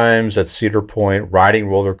 fun times at Cedar Point, riding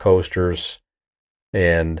roller coasters,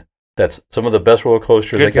 and that's some of the best roller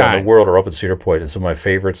coasters in the world are up at Cedar Point, and some of my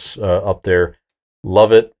favorites up there.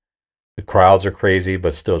 Love it. The crowds are crazy,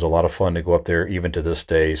 but still, it's a lot of fun to go up there even to this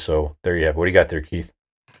day. So there you have it. What do you got there, Keith?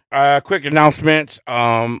 Quick announcement.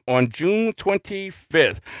 On June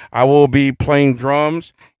 25th, I will be playing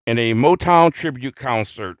drums in a Motown tribute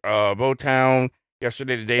concert. Motown,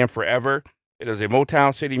 Yesterday, Today, and Forever. It is a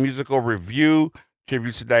Motown City musical review.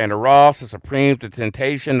 Tributes to Diana Ross, The Supremes, The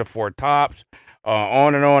Temptation, The Four Tops.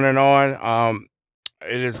 On and on and on.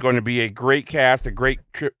 It is going to be a great cast,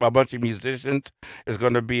 a bunch of musicians. It's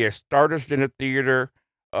going to be a Stardust Dinner Theater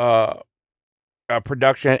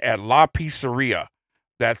production at La Pizzeria.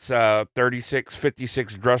 That's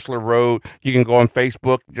 3656 Dressler Road. You can go on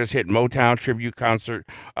Facebook, just hit Motown Tribute Concert,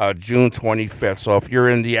 June 25th. So if you're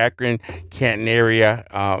in the Akron, Canton area,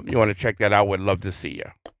 you want to check that out, would love to see you.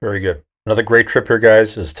 Very good. Another great trip here,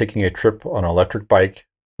 guys, is taking a trip on an electric bike.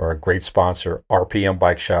 Or a great sponsor, RPM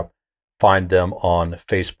Bike Shop. Find them on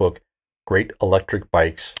Facebook. Great electric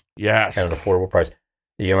bikes. Yes. At an affordable price.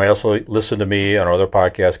 You may also listen to me on our other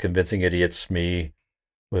podcast, Convincing Idiots, me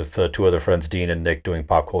with two other friends, Dean and Nick, doing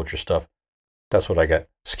pop culture stuff. That's what I got.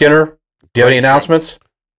 Skinner, do you have any announcements?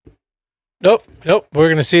 Nope. We're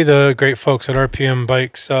going to see the great folks at RPM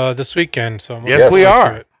Bikes this weekend. So yes, we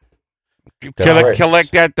are.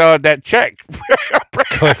 Collect that check.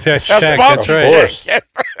 Collect that check. That's right. Yes.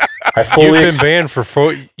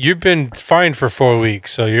 You've been fined for 4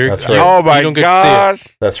 weeks, so you're. That's right. Oh my you don't gosh. Get to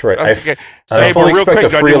see it. That's right. I fully expect a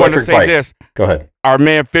free electric bike. Go ahead. Our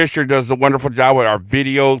man Fisher does a wonderful job with our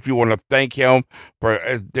videos. We want to thank him for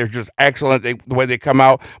they're just excellent the way they come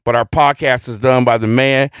out. But our podcast is done by the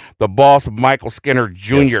man, the boss, Michael Skinner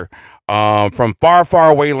Jr. Yes. From far, far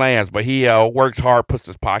away lands, but he works hard, puts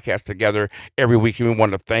this podcast together every week, and we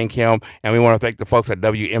want to thank him. And we want to thank the folks at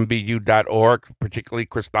WMBU.org, particularly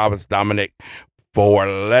Christopher Dominic, for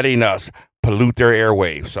letting us pollute their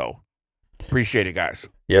airwaves. So appreciate it, guys.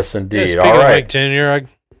 Yes, indeed. Yeah, speaking All of right. Mike Jr.,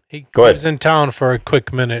 he Go ahead. was in town for a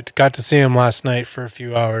quick minute. Got to see him last night for a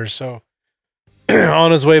few hours. So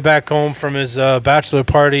on his way back home from his bachelor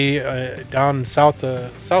party down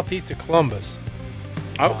southeast of Columbus.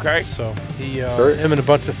 Okay. So he, Sure. him and a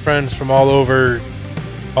bunch of friends from all over,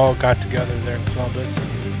 all got together there in Columbus.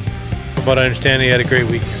 And from what I understand, he had a great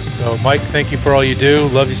weekend. So, Mike, thank you for all you do.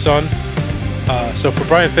 Love you, son. So for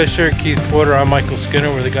Brian Fisher, Keith Porter, I'm Michael Skinner.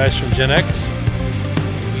 We're the guys from Gen X.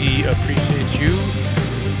 We appreciate you.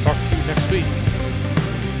 Talk to you next week.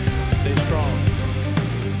 Stay strong.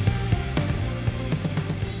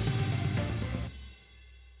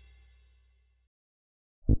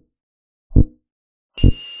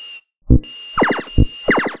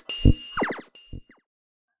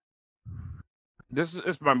 This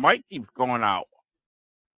is my mic keeps going out.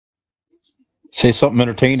 Say something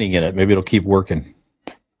entertaining in it. Maybe it'll keep working.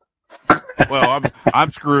 Well,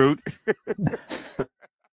 I'm screwed.